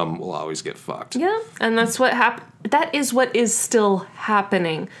on the bottom will always get fucked. Yeah, and that's what that is what is still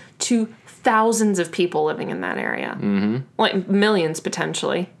happening to thousands of people living in that area. Mm-hmm. Like millions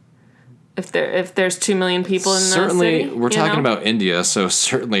potentially. If there's 2 million people in the city. Certainly, we're talking about India, so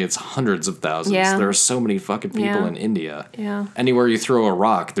certainly it's hundreds of thousands. Yeah. There are so many fucking people in India. Yeah. Anywhere you throw a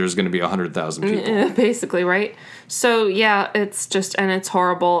rock, there's going to be 100,000 people. Basically, right? So, yeah, it's just, and it's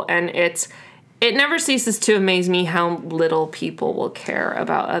horrible, and it never ceases to amaze me how little people will care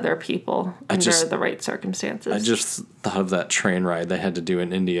about other people under the right circumstances. I just thought of that train ride they had to do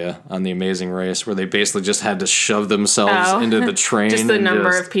in India on The Amazing Race, where they basically just had to shove themselves into the train. Just the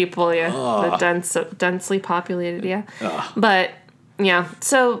number of people, the densely populated, But, yeah,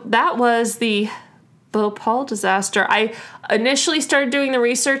 so that was the Bhopal disaster. I initially started doing the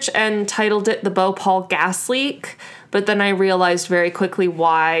research and titled it the Bhopal gas leak. But then I realized very quickly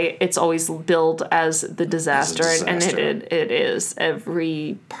why it's always billed as the disaster. And it is.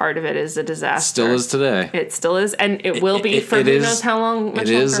 Every part of it is a disaster. Still is today. It still is. And it will be for who knows how long. It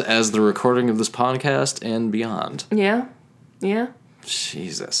is as the recording of this podcast and beyond. Yeah. Yeah.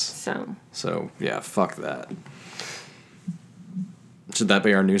 Jesus. So, yeah, fuck that. Should that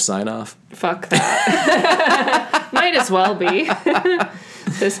be our new sign-off? Fuck that. Might as well be. At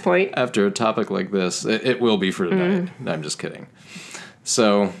this point. After a topic like this, it will be for tonight. I'm just kidding.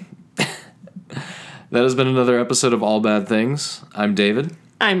 So, that has been another episode of All Bad Things. I'm David.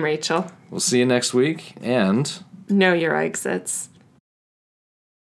 I'm Rachel. We'll see you next week, and... Know your exits.